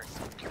crackers.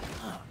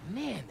 Oh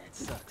man, that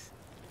sucks.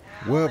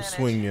 Web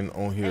swinging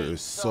on here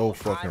is so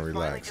fucking I'm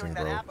relaxing,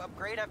 finally doing bro. that app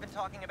upgrade I've been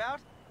talking about,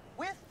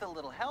 with a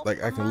little help Like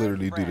I from can my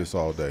literally do friends. this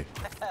all day.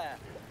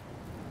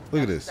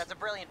 Look at this. That's a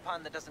brilliant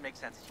pun that doesn't make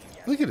sense to you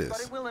yet. Look at this.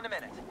 But it will in a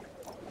minute.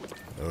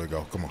 There we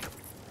go. Come on.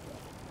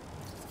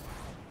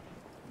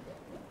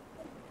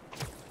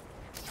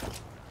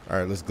 All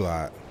right, let's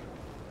glide.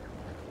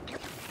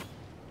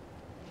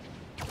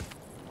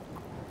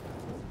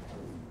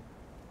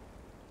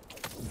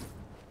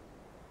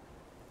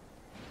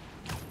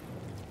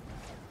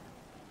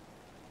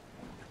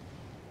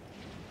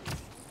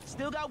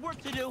 Still got work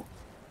to do.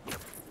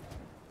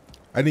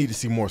 I need to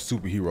see more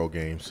superhero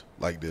games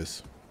like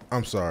this.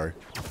 I'm sorry.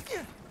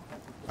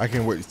 I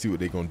can't wait to see what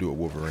they're gonna do with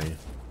Wolverine.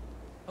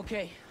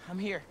 Okay, I'm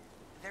here.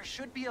 There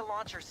should be a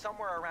launcher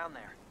somewhere around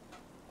there.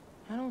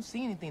 I don't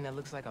see anything that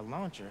looks like a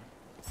launcher.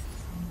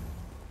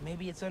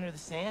 Maybe it's under the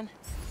sand?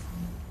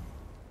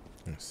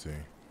 Let's see.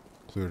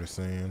 Clear the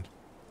sand.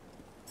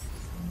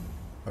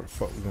 How the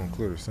fuck we gonna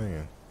clear the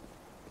sand?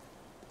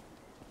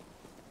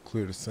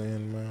 Clear the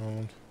sand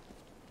mound.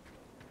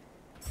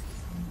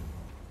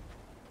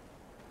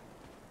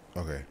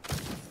 Okay.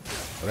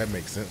 Well, that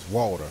makes sense.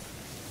 Water.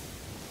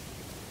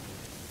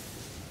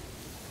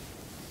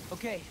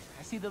 Okay,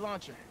 I see the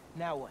launcher.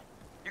 Now what?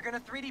 You're gonna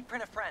 3D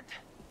print a friend.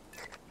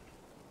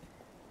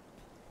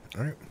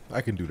 All right, I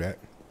can do that.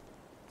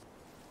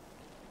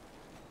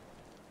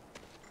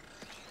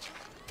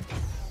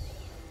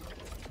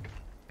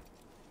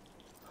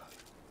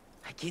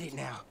 I get it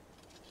now.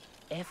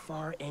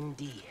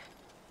 FRND.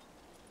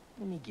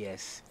 Let me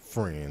guess.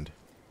 Friend.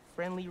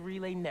 Friendly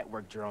Relay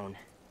Network drone.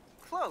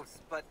 Close,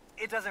 but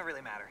it doesn't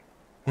really matter.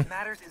 What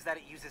matters is that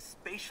it uses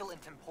spatial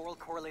and temporal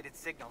correlated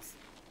signals.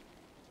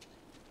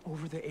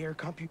 Over-the-air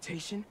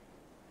computation?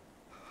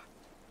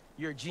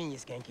 You're a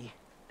genius, Genki.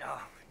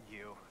 Oh,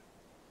 you.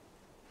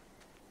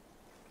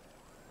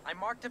 I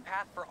marked a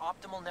path for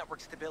optimal network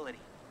stability.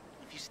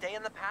 If you stay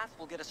in the path,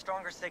 we'll get a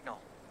stronger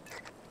signal.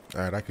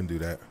 All right, I can do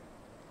that.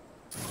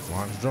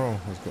 Launch drone.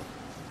 Let's go.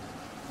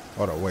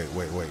 Hold on, wait.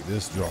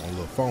 This drone a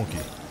little funky.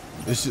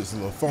 This shit's a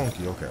little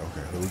funky. Okay.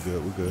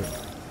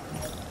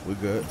 We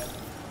good.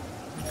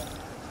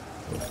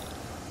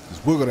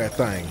 Just wiggle that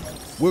thing.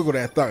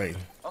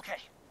 Okay.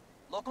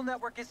 Local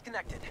network is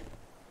connected.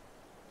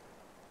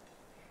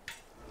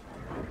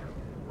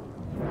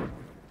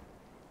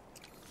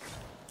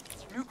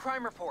 New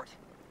crime report.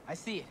 I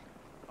see it.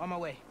 On my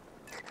way.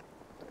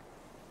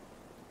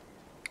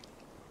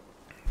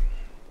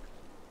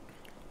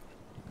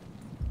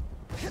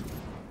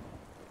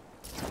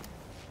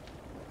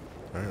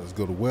 All right, let's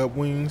go to Web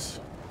Wings.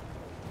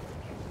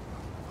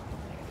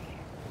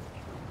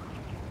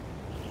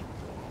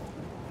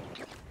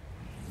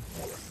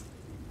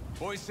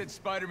 Boys said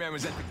Spiderman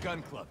was at the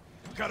gun club.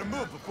 Gotta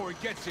move before he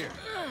gets here.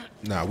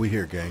 Nah, we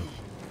here, gang.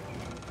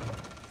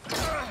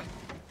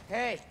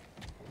 Hey,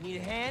 need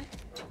a hand?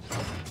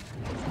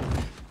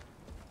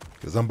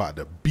 Cause I'm about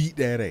to beat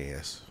that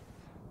ass.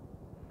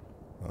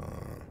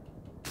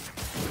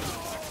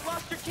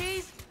 Lost your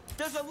keys?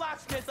 There's a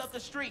locksmith up the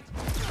street.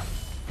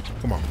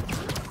 Come on.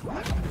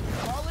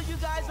 All of you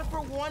guys are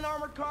for one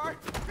armored car?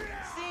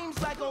 Seems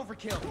like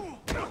overkill.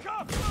 Look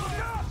up!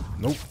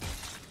 Nope.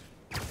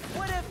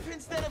 What if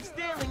instead of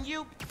stealing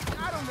you,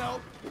 I don't know,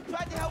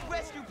 tried to help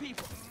rescue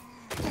people?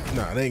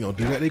 Nah, they ain't gonna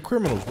do that. They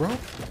criminals, bro.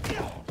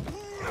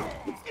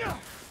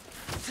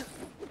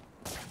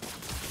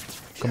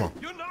 Come on.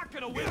 You're not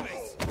gonna win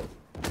this.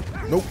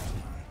 Nope.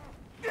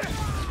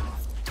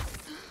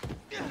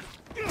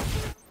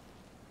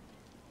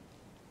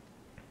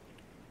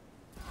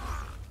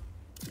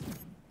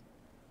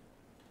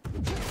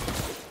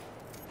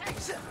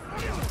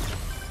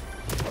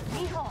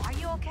 Mijo, are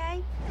you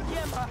okay?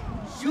 Yeah, Ma.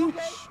 You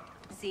okay?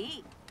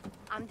 See,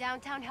 I'm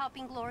downtown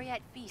helping Gloria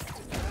at Feast.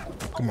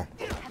 Come on.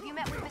 Have you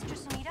met with Mr.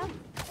 Sumida?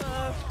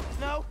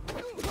 No.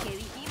 Que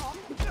dijimos.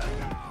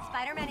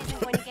 Spider-Man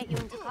isn't going to get you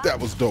into class. That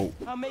was dope.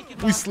 I'll make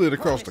it, We slid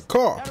across the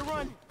car. Gotta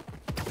run.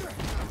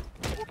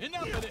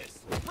 Enough of this.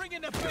 Bring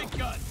in the big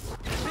guns.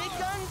 Big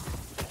guns?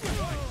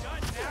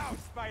 Shut down,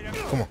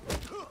 Spider-Man. Come on.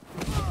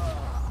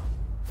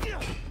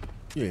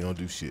 You ain't gonna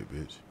do shit,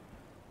 bitch.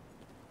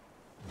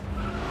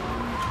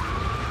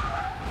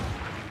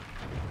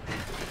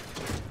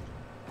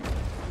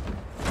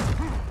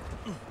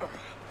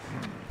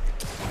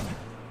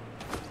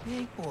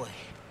 Big boy.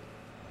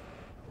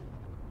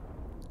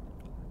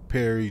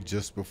 Parry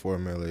just before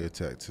melee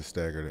attack to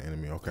stagger the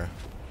enemy. Okay.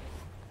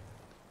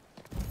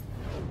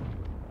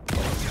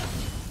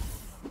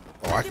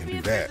 Oh, I can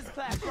do that.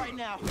 Class right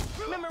now.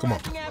 Come on.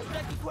 Memorizing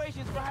abstract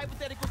equations for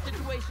hypothetical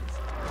situations.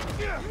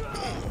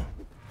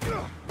 I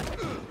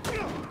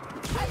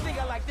think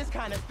I like this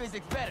kind of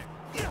physics better.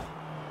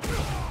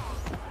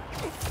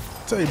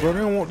 Tell you, bro, they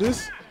don't want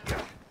this.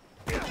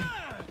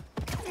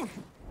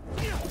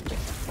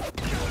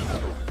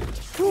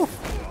 Whew.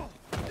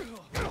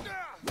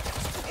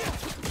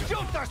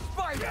 Shoot the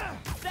spider!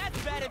 That's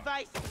bad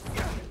advice.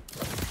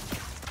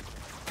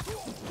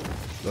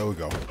 There we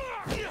go.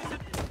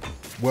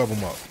 Web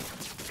them up.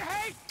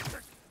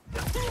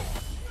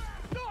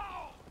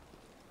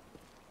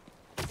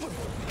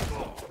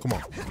 Come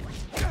on.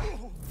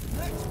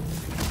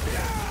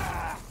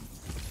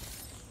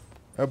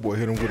 That boy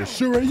hit him with a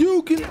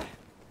Shoryuken.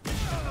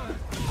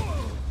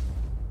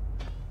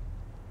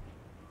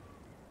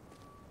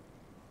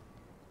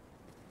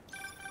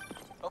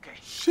 Okay.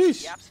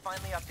 Sheesh. The app's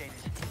finally updated.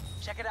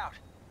 Check it out.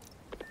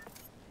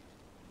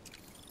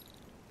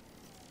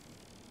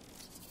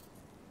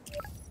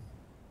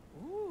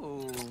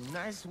 Ooh,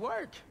 nice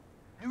work.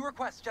 New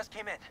requests just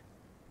came in.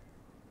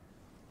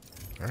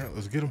 All right,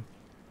 let's get him.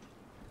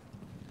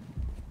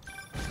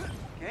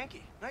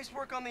 Genki, nice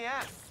work on the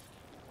app.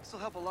 This will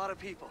help a lot of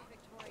people.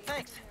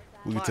 Thanks.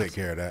 We can take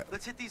care of that.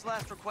 Let's hit these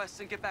last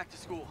requests and get back to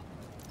school.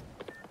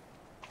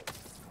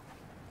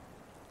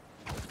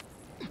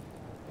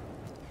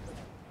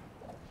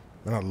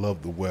 Man, I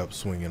love the web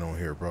swinging on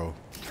here, bro.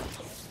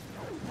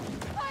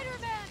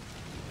 Spider-Man!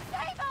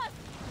 Save us!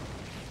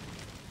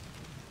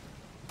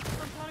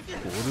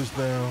 Pull this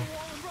down.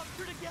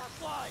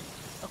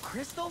 A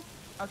crystal?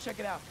 I'll check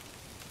it out.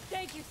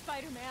 Thank you,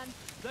 Spider-Man.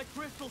 That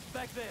crystal's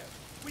back there.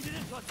 We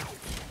didn't touch it.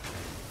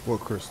 What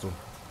crystal?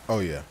 Oh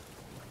yeah.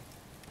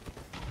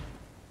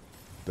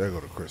 There go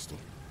the crystal.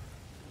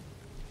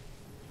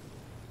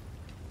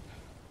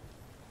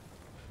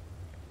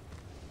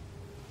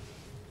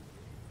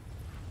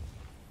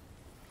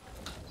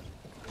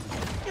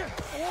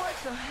 What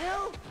the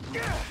hell?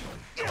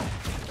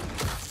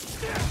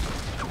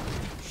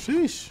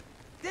 Sheesh.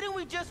 Didn't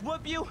we just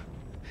whoop you?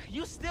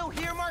 You still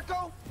here,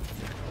 Marco?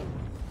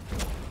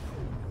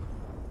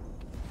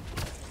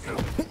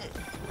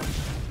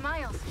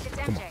 Miles, it's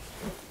MJ.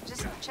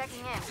 Just checking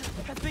in.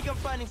 I think I'm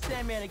finding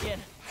Sandman again.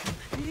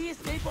 Did he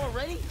escape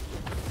already?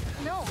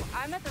 No,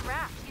 I'm at the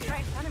raft. He's right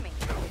in front of me.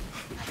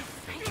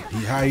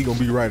 How he gonna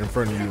be right in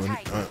front of you and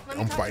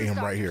I'm fighting him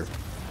right here?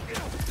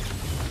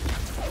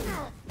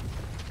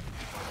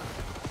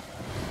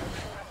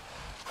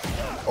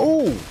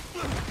 Oh!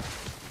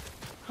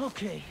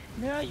 Okay,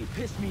 now you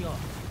pissed me off.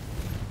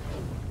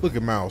 Look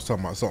at Miles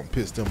talking about something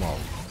pissed him off.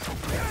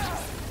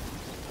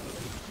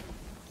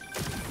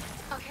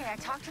 Okay, I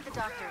talked to the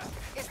doctors.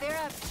 Is there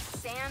a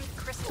sand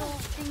crystal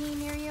thingy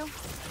near you?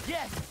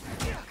 Yes.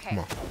 Okay. Come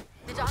on.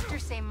 The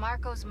doctors say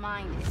Marco's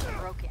mind is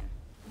broken.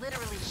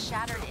 Literally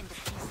shattered into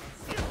pieces.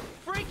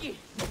 Freaky!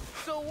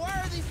 So why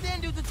are these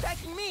sand dudes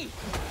attacking me?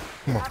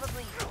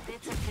 Probably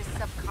bits of his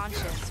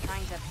subconscious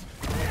trying to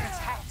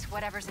protect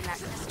whatever's in that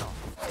crystal.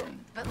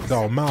 But listen,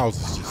 Dog, Miles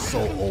is just so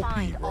if you can OP,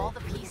 find bro. all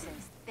the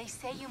pieces, they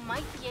say you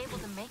might be able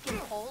to make him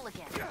whole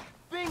again.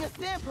 Being a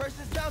sand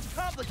person sounds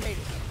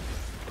complicated.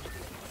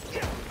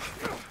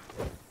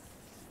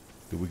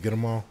 Did we get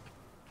them all?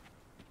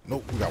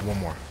 Nope, we got one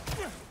more.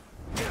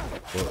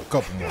 Well, a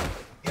couple more.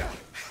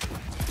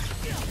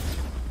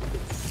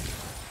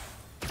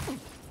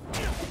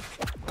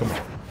 Come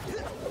on.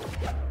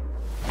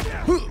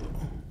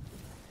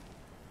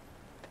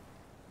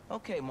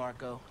 Okay,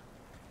 Marco.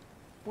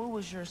 What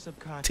was your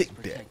subconscious Take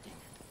that. protecting?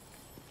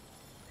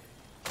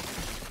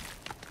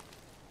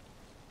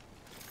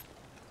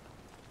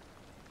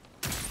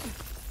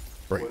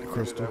 Break the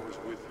crystal. I was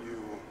with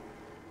you,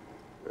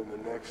 and the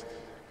next,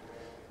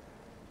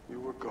 you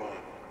were gone.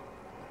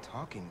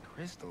 Talking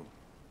crystal.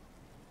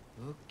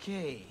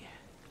 Okay.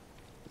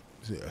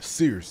 Yeah,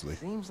 seriously.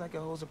 Seems like it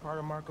holds a part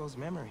of Marco's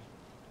memory.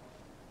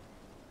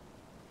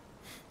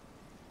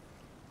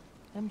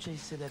 MJ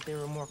said that there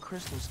were more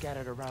crystals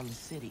scattered around the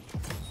city.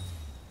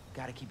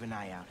 Gotta keep an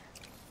eye out.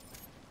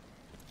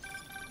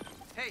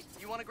 Hey,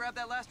 you want to grab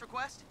that last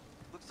request?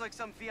 Looks like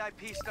some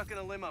VIP stuck in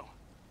a limo.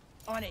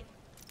 On it.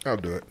 I'll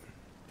do it.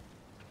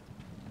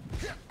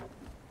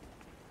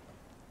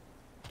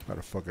 How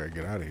the fuck I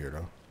get out of here,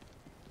 though?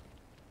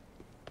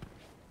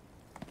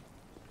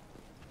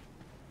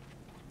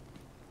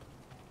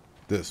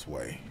 This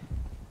way.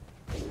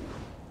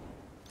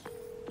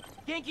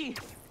 Genki,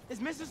 is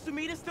Mrs.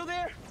 Sumida still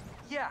there?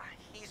 Yeah,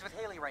 he's with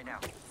Haley right now.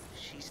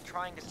 She's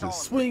trying to solve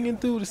Just swinging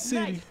through the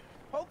city. Nice.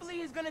 Hopefully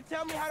he's gonna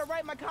tell me how to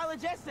write my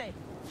college essay.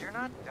 You're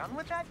not done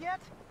with that yet?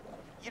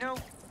 You know,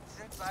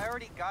 since I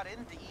already got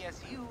into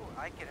ESU,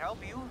 I could help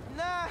you.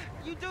 Nah,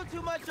 you do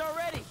too much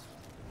already.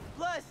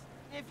 Plus,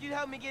 if you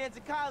help me get into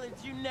college,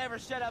 you never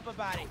shut up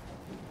about it.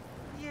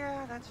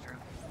 Yeah, that's true.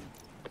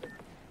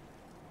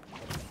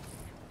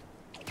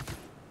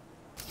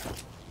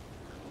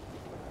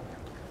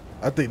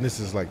 I think this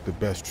is like the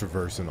best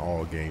traverse in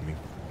all gaming.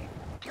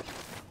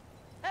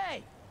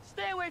 Hey,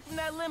 stay away from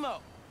that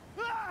limo.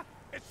 Ah!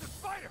 It's the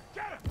spider!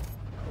 Get him!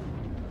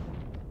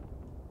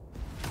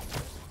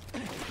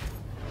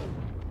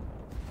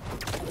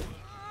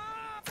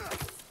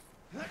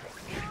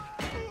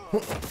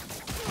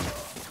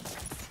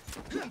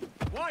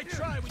 Why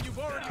try when you've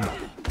already...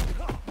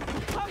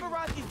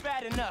 Paparazzi's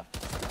bad enough.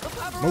 But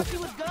paparazzi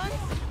with guns?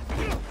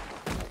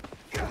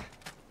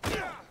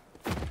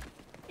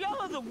 Y'all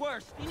are the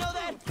worst. You know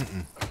that?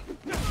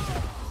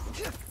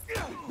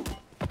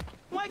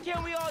 Why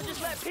can't we all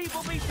just let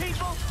people be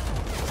people?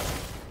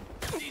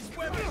 These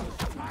weapons...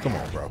 Come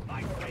on, bro.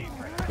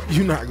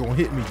 You not gonna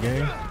hit me,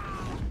 gang.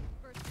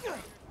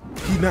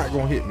 He not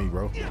gonna hit me,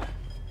 bro.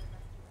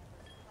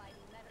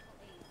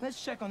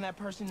 Let's check on that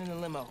person in the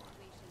limo.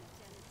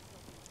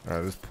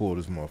 Alright, let's pull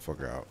this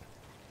motherfucker out.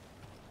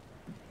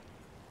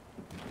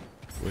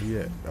 Where he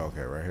at?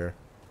 Okay, right here.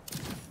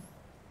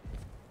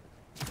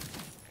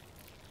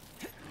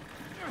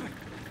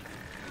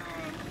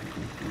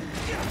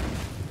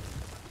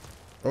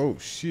 Oh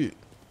shit.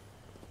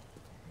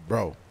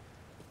 Bro.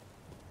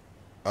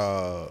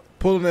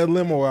 Pulling that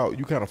limo out,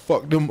 you kinda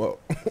fucked them up.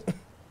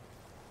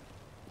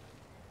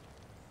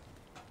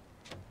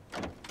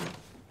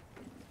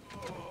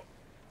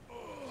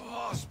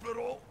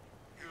 Hospital.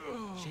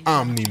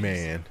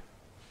 Omni-Man.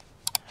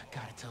 I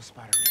gotta tell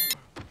Spider-Man.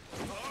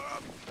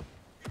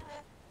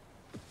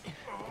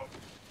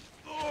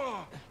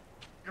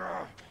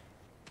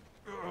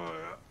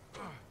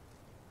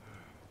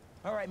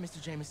 All right,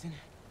 Mr. Jameson.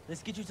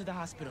 Let's get you to the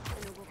hospital.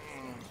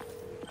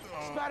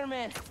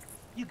 Spider-Man,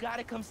 you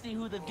gotta come see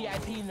who the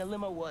VIP in the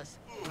limo was.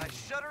 I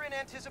shudder in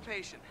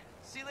anticipation.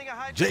 Sealing a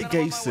hydrant.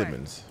 J.K.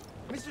 Simmons.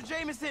 Mr.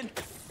 Jameson,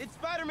 it's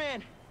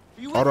Spider-Man.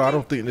 Are you with Although me? I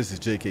don't think this is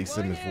J.K.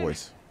 Simmons'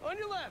 voice. On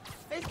your left.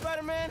 Hey,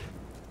 Spider-Man.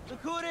 Look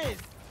who it is.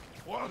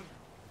 What?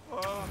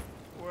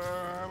 Where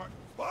am I?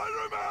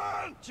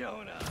 Spider-Man!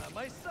 Jonah,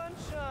 my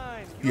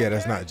sunshine. Yeah,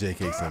 that's not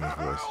J.K. Simmons'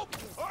 voice. Help!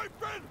 I've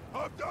been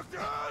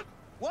abducted!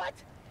 What?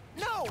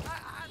 No,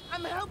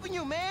 I'm helping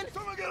you, man.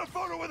 Someone get a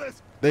photo with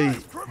this.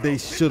 They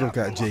should have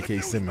got J.K.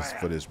 Simmons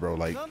for this, bro.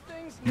 Like,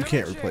 you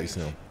can't replace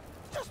him.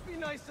 Just be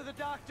nice to the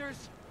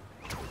doctors.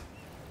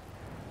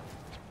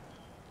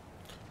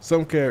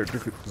 Some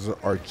characters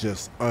are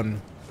just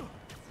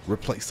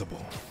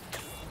unreplaceable.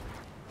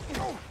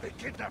 Oh, they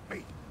kidnapped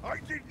me. I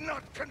did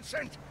not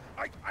consent.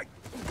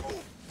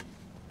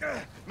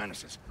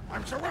 Menaces.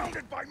 I'm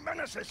surrounded by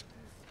menaces.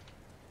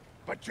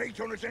 But J.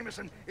 Jonah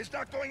Jameson is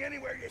not going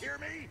anywhere, you hear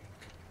me?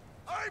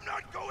 I'm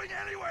not going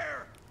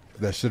anywhere!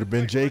 That should have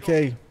been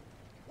J.K.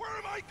 Where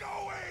am I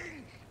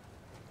going?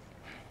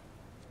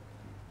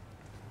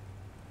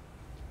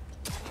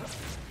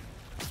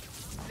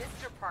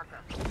 Mr. Parker,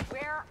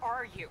 where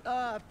are you?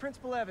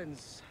 Principal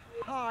Evans.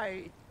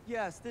 Hi.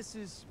 Yes, this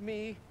is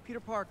me, Peter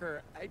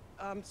Parker.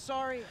 I'm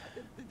sorry.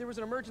 There was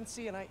an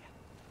emergency, and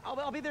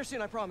I'll be there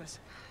soon, I promise.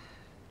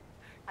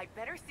 I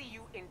better see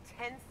you in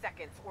 10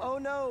 seconds or... Oh,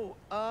 no.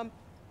 All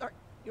right,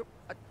 you're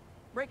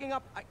breaking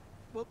up.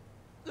 Well,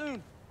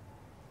 soon.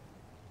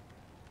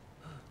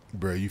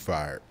 Bro, you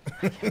fired.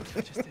 I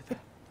just did that.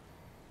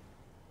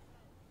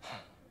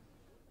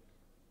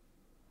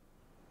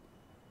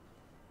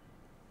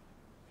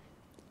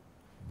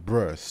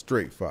 Bruh,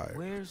 straight fired.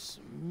 Where's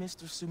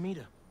Mr.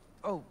 Sumida?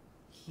 Oh,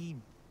 he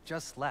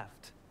just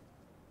left.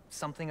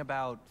 Something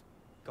about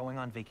going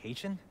on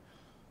vacation?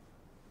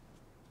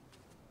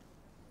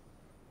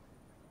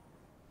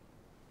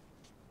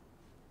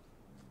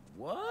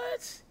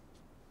 What?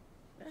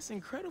 That's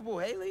incredible,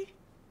 Haley.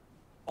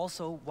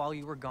 Also, while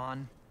you were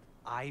gone,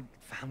 I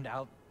found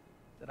out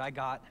that I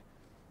got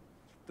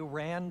the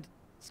Rand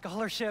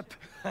scholarship.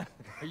 Are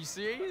you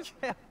serious?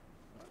 Yeah.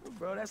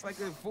 Bro, that's like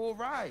a full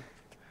ride.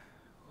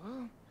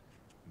 Well,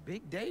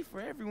 big day for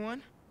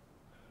everyone.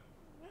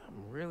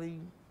 I'm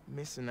really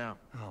missing out.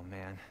 Oh,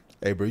 man.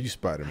 Hey, bro, you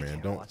Spider-Man.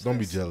 Don't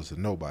be jealous of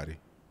nobody.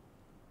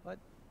 But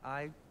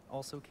I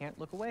also can't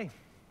look away.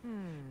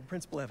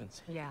 Principal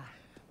Evans. Yeah.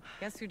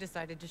 Guess who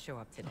decided to show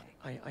up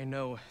today? I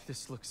know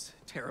this looks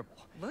terrible.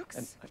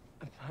 Looks?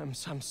 And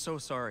I'm so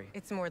sorry.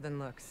 It's more than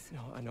looks.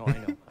 No,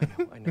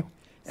 I know.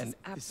 And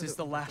this is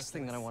the last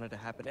thing that I wanted to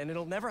happen, and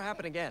it'll never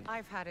happen again.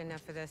 I've had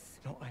enough of this.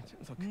 No,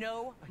 look.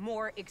 No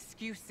more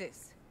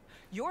excuses.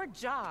 Your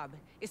job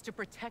is to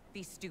protect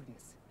these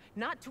students,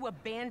 not to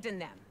abandon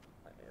them.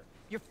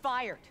 You're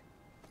fired.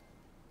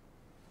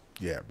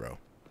 Yeah, bro.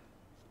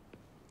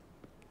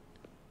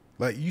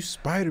 Like, you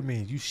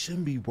Spider-Man, you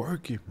shouldn't be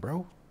working,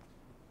 bro.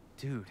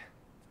 Dude.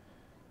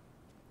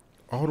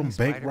 All them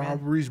bank Spider-Man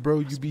robberies, bro,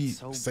 you be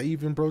so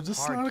saving, bro. Just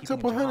hard slide a keeping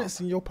couple a job. hundreds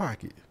in your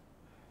pocket.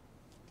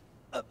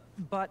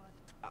 But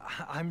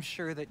I'm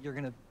sure that you're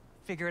gonna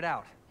figure it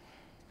out.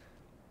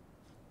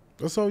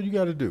 That's all you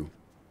gotta do.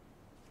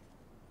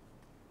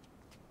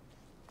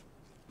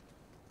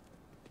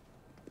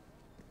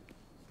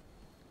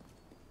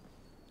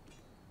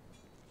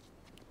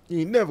 You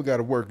ain't never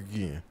gotta work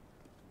again.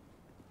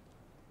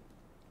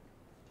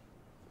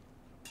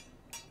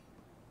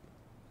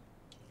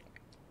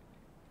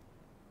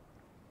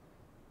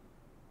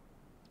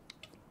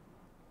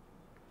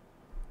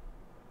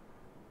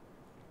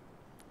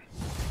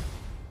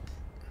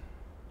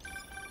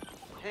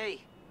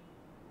 Hey,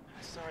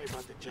 sorry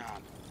about the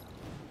job.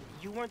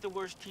 You weren't the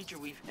worst teacher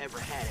we've ever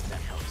had, if that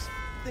helps.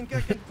 Think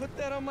I can put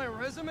that on my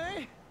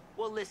resume?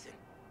 Well, listen.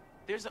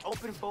 There's an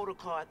open photo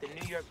call at the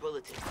New York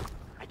Bulletin.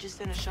 I just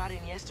sent a shot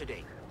in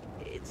yesterday.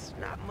 It's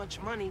not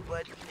much money,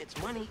 but it's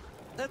money.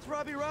 That's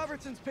Robbie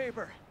Robertson's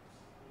paper.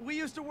 We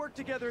used to work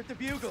together at the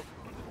Bugle.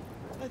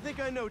 I think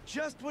I know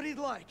just what he'd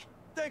like.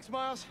 Thanks,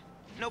 Miles.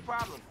 No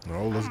problem.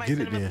 Oh, let's I might get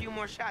send it him a then. few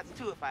more shots,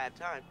 too, if I have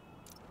time.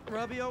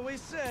 Robbie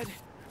always said,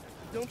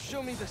 don't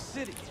show me the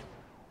city.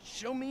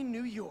 Show me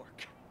New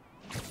York.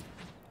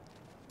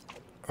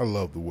 I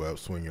love the web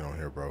swinging on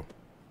here, bro.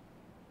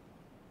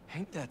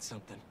 Ain't that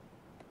something?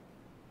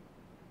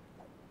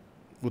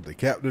 With the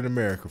Captain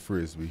America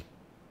frisbee.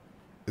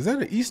 Is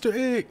that an Easter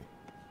egg?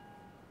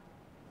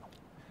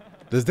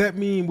 Does that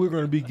mean we're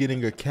going to be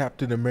getting a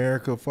Captain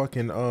America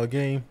fucking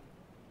game?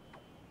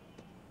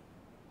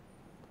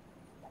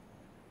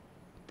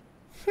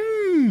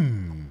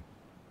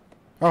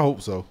 I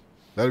hope so.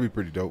 That'd be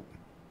pretty dope.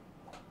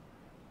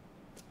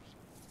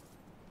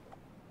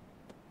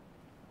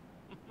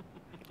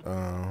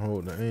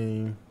 Hold the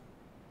aim.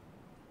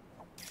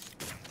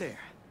 There.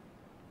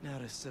 Now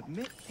to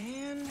submit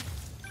and...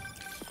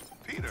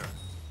 Peter,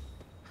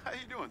 how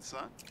you doing,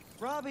 son?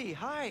 Robbie,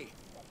 hi.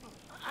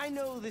 I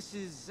know this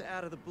is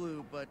out of the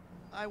blue, but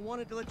I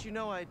wanted to let you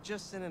know I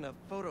just sent in a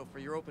photo for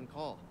your open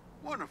call.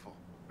 Wonderful.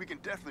 We can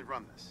definitely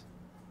run this.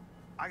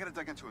 I gotta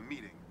duck into a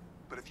meeting,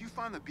 but if you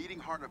find the beating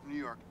heart of New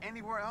York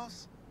anywhere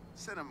else,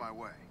 send it my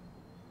way.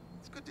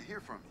 It's good to hear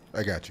from you.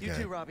 I got you, You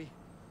gang. too, Robbie.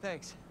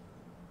 Thanks.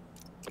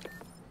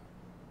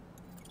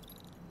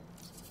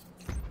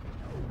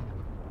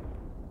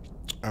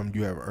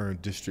 You have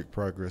earned district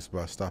progress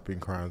by stopping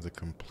crimes and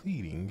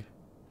completing.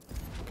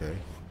 Okay.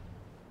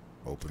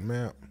 Open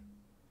map.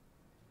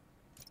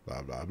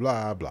 Blah, blah,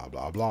 blah, blah,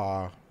 blah,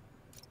 blah.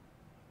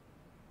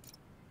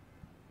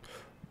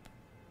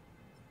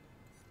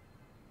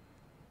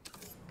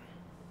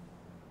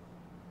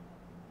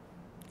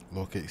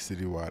 Locate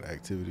citywide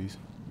activities.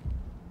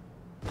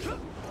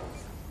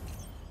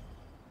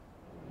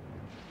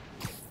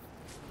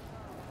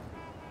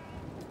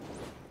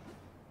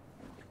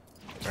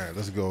 Alright,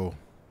 let's go.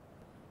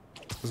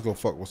 Let's go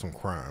fuck with some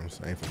crimes.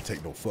 I ain't finna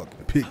take no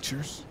fucking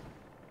pictures.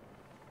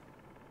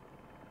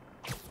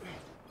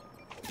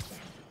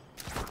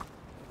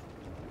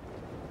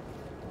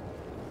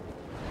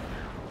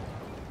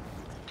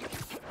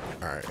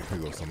 Alright, here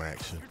goes some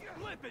action.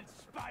 Flippin'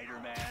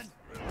 Spiderman.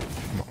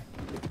 Come on.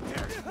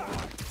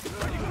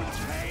 Ready for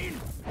pain?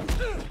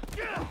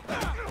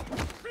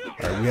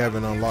 Alright, we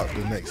haven't unlocked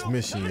the next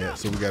mission yet,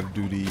 so we gotta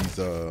do these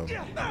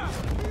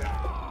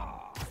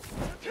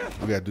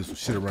we gotta do some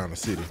shit around the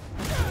city.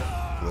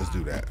 So let's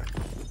do that.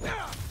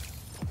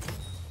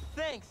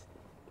 Thanks.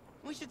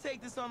 We should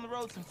take this on the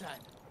road sometime.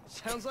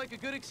 Sounds like a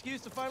good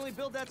excuse to finally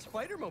build that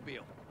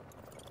Spider-Mobile.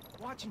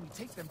 Watching you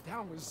take them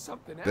down was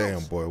something else.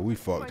 Damn, boy, we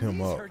fucked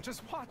him up.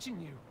 Just watching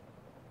you.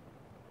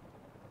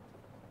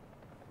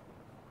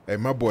 Hey,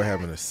 my boy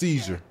having a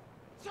seizure.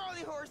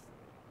 Charlie horse.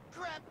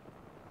 Crap.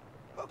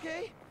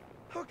 Okay.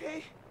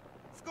 Okay.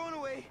 It's going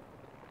away.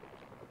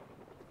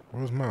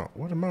 Where's Miles?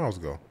 Where did Miles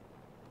go?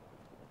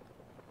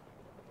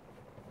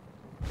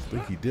 I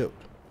think he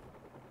dipped.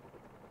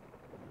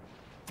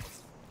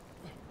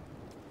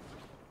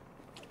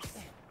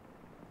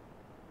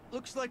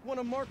 Looks like one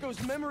of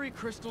Marco's memory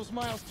crystals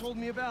Miles told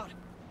me about.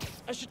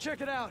 I should check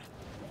it out.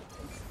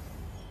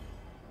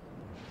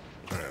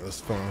 Alright,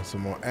 let's find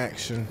some more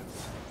action.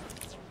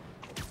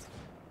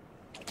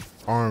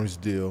 Arms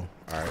deal.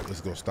 Alright,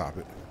 let's go stop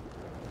it.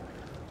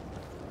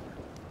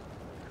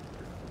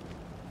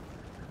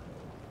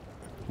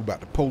 We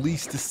about to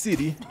police the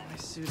city. My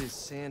suit is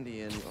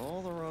sandy in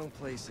all the wrong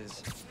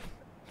places.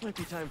 Might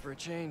be time for a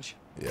change.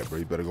 Yeah, bro,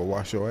 you better go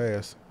wash your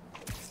ass.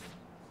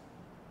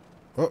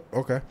 Oh,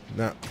 okay.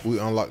 Now we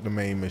unlock the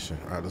main mission.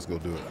 Alright, let's go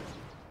do it.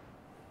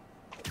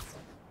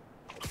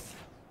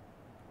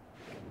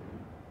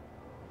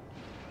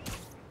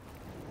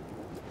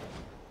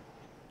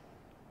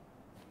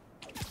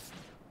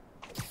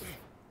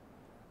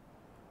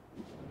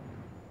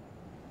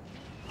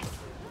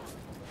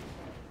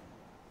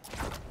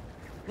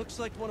 Looks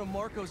like one of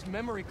Marco's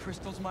memory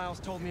crystals Miles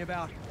told me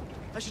about.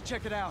 I should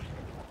check it out.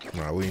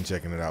 Nah, we ain't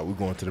checking it out. We're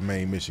going to the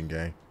main mission,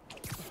 gang.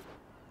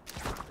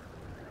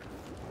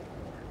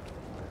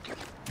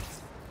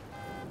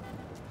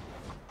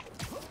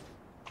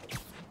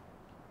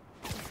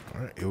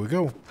 Alright, here we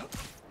go.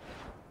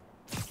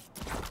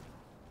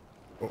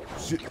 Oh,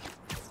 shit.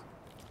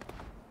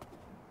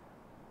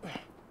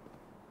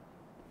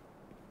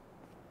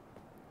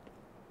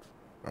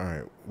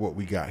 Alright, what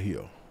we got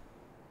here?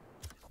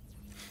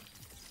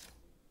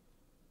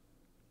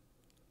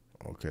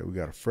 Okay, we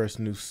got a fresh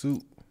new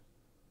suit.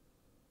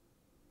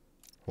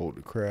 Hold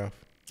the craft.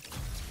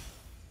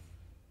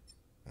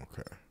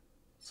 Okay.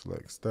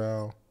 Select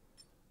style.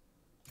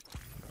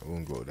 We're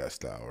gonna go with that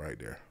style right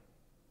there.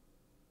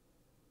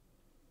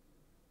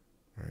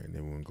 Alright,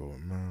 then we're gonna go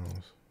with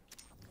mouse.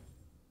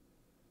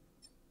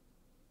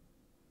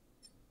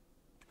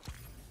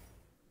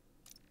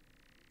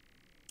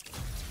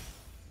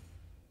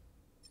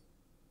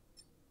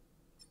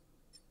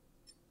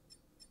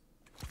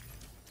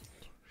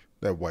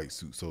 That white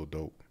suit so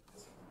dope.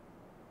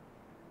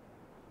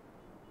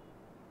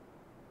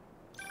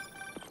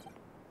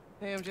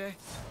 Hey, MJ.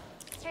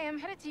 Hey, I'm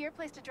headed to your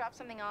place to drop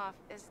something off.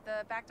 Is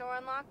the back door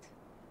unlocked?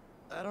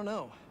 I don't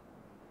know.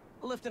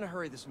 I left in a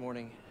hurry this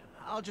morning.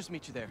 I'll just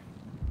meet you there.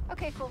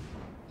 Okay, cool.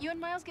 You and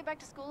Miles get back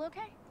to school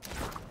okay?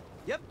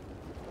 Yep.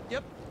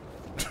 Yep.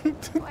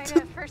 Quite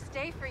a first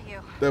day for you.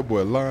 That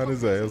boy lying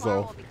his Hopefully ass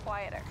tomorrow off. will be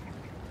quieter.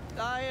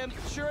 I am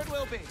sure it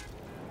will be.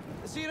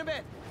 See you in a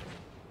bit.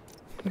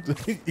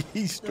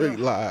 He straight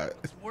lied.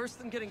 It's worse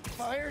than getting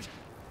fired.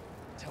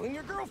 Telling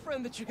your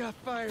girlfriend that you got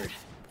fired.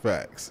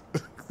 Facts.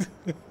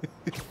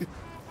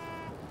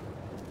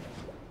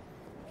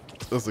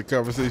 That's a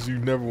conversation you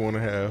never want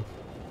to have.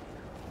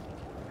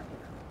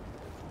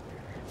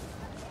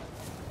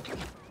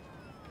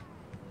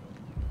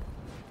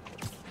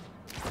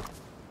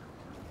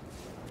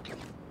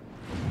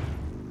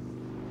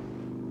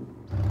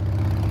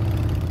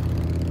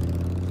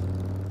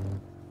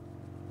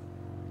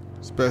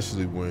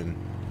 Especially when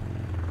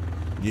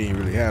you ain't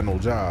really had no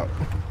job.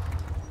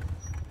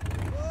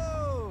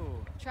 Whoa!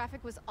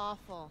 Traffic was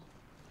awful.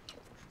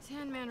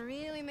 Sandman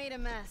really made a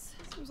mess.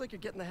 Seems like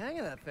you're getting the hang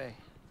of that thing.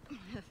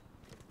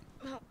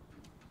 Well,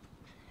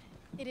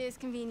 it is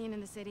convenient in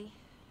the city,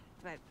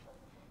 but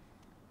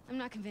I'm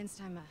not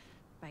convinced I'm a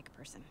bike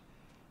person.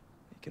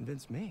 You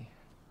convinced me.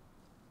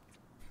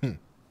 What's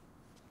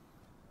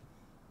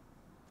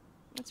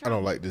I wrong?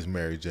 don't like this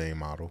Mary Jane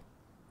model.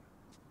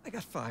 I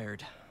got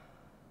fired.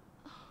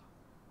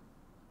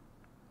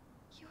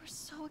 You were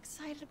so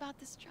excited about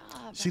this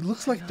job. She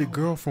looks like the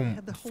girl from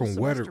had the whole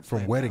semester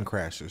planned Wedding out.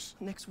 Crashers.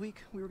 Next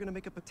week, we were gonna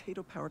make a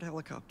potato-powered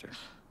helicopter.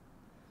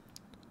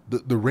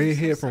 The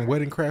redhead from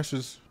Wedding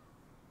Crashers.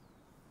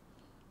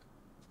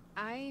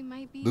 I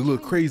might be The little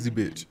joining crazy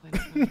you again,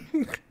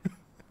 bitch.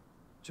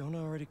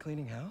 Jonah already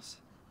cleaning house?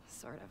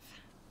 Sort of.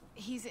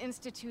 He's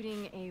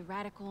instituting a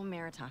radical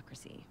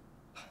meritocracy.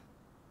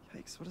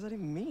 Yikes, what does that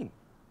even mean?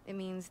 It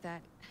means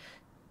that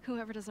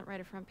whoever doesn't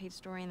write a front page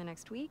story in the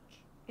next week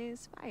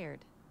is fired.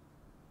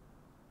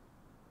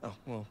 Oh,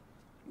 well,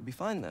 you'll be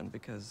fine then,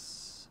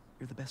 because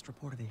you're the best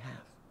reporter they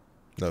have.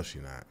 No, she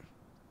not.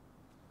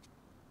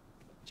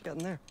 What you got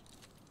in there?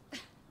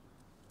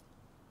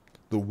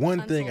 The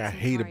one thing I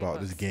Unsold hate Safari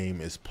about this books.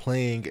 game is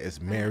playing as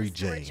Mary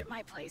Storage Jane. at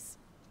my place.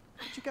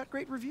 But you got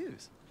great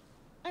reviews.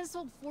 I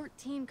sold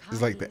 14 copies.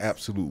 It's like the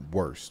absolute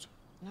worst.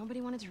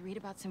 Nobody wanted to read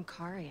about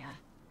Symkaria.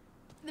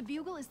 The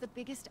Bugle is the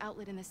biggest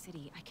outlet in the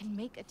city. I can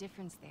make a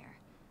difference there.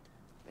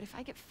 But if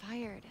I get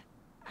fired,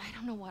 I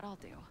don't know what I'll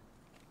do.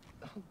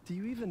 Do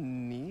you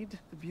even need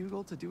the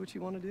Bugle to do what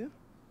you want to do?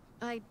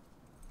 I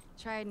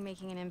tried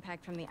making an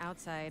impact from the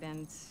outside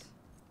and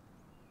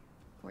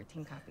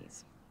 14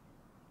 copies.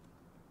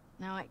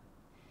 Now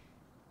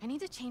I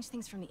need to change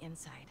things from the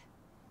inside.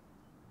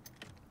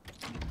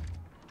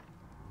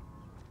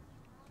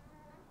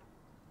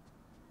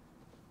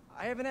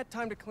 I haven't had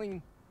time to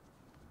clean.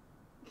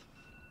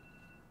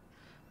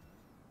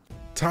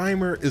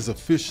 Timer is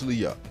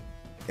officially up,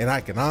 and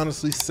I can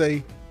honestly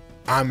say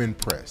I'm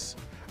impressed.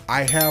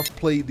 I have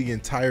played the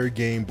entire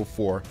game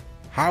before.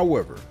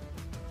 However,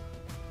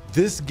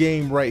 this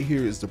game right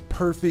here is the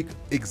perfect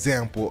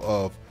example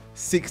of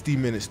 60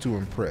 minutes to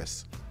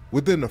impress.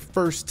 Within the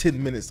first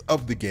 10 minutes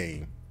of the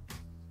game,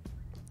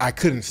 I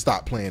couldn't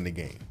stop playing the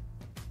game.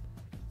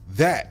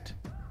 That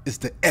is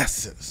the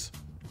essence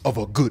of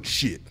a good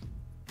shit.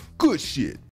 Good shit.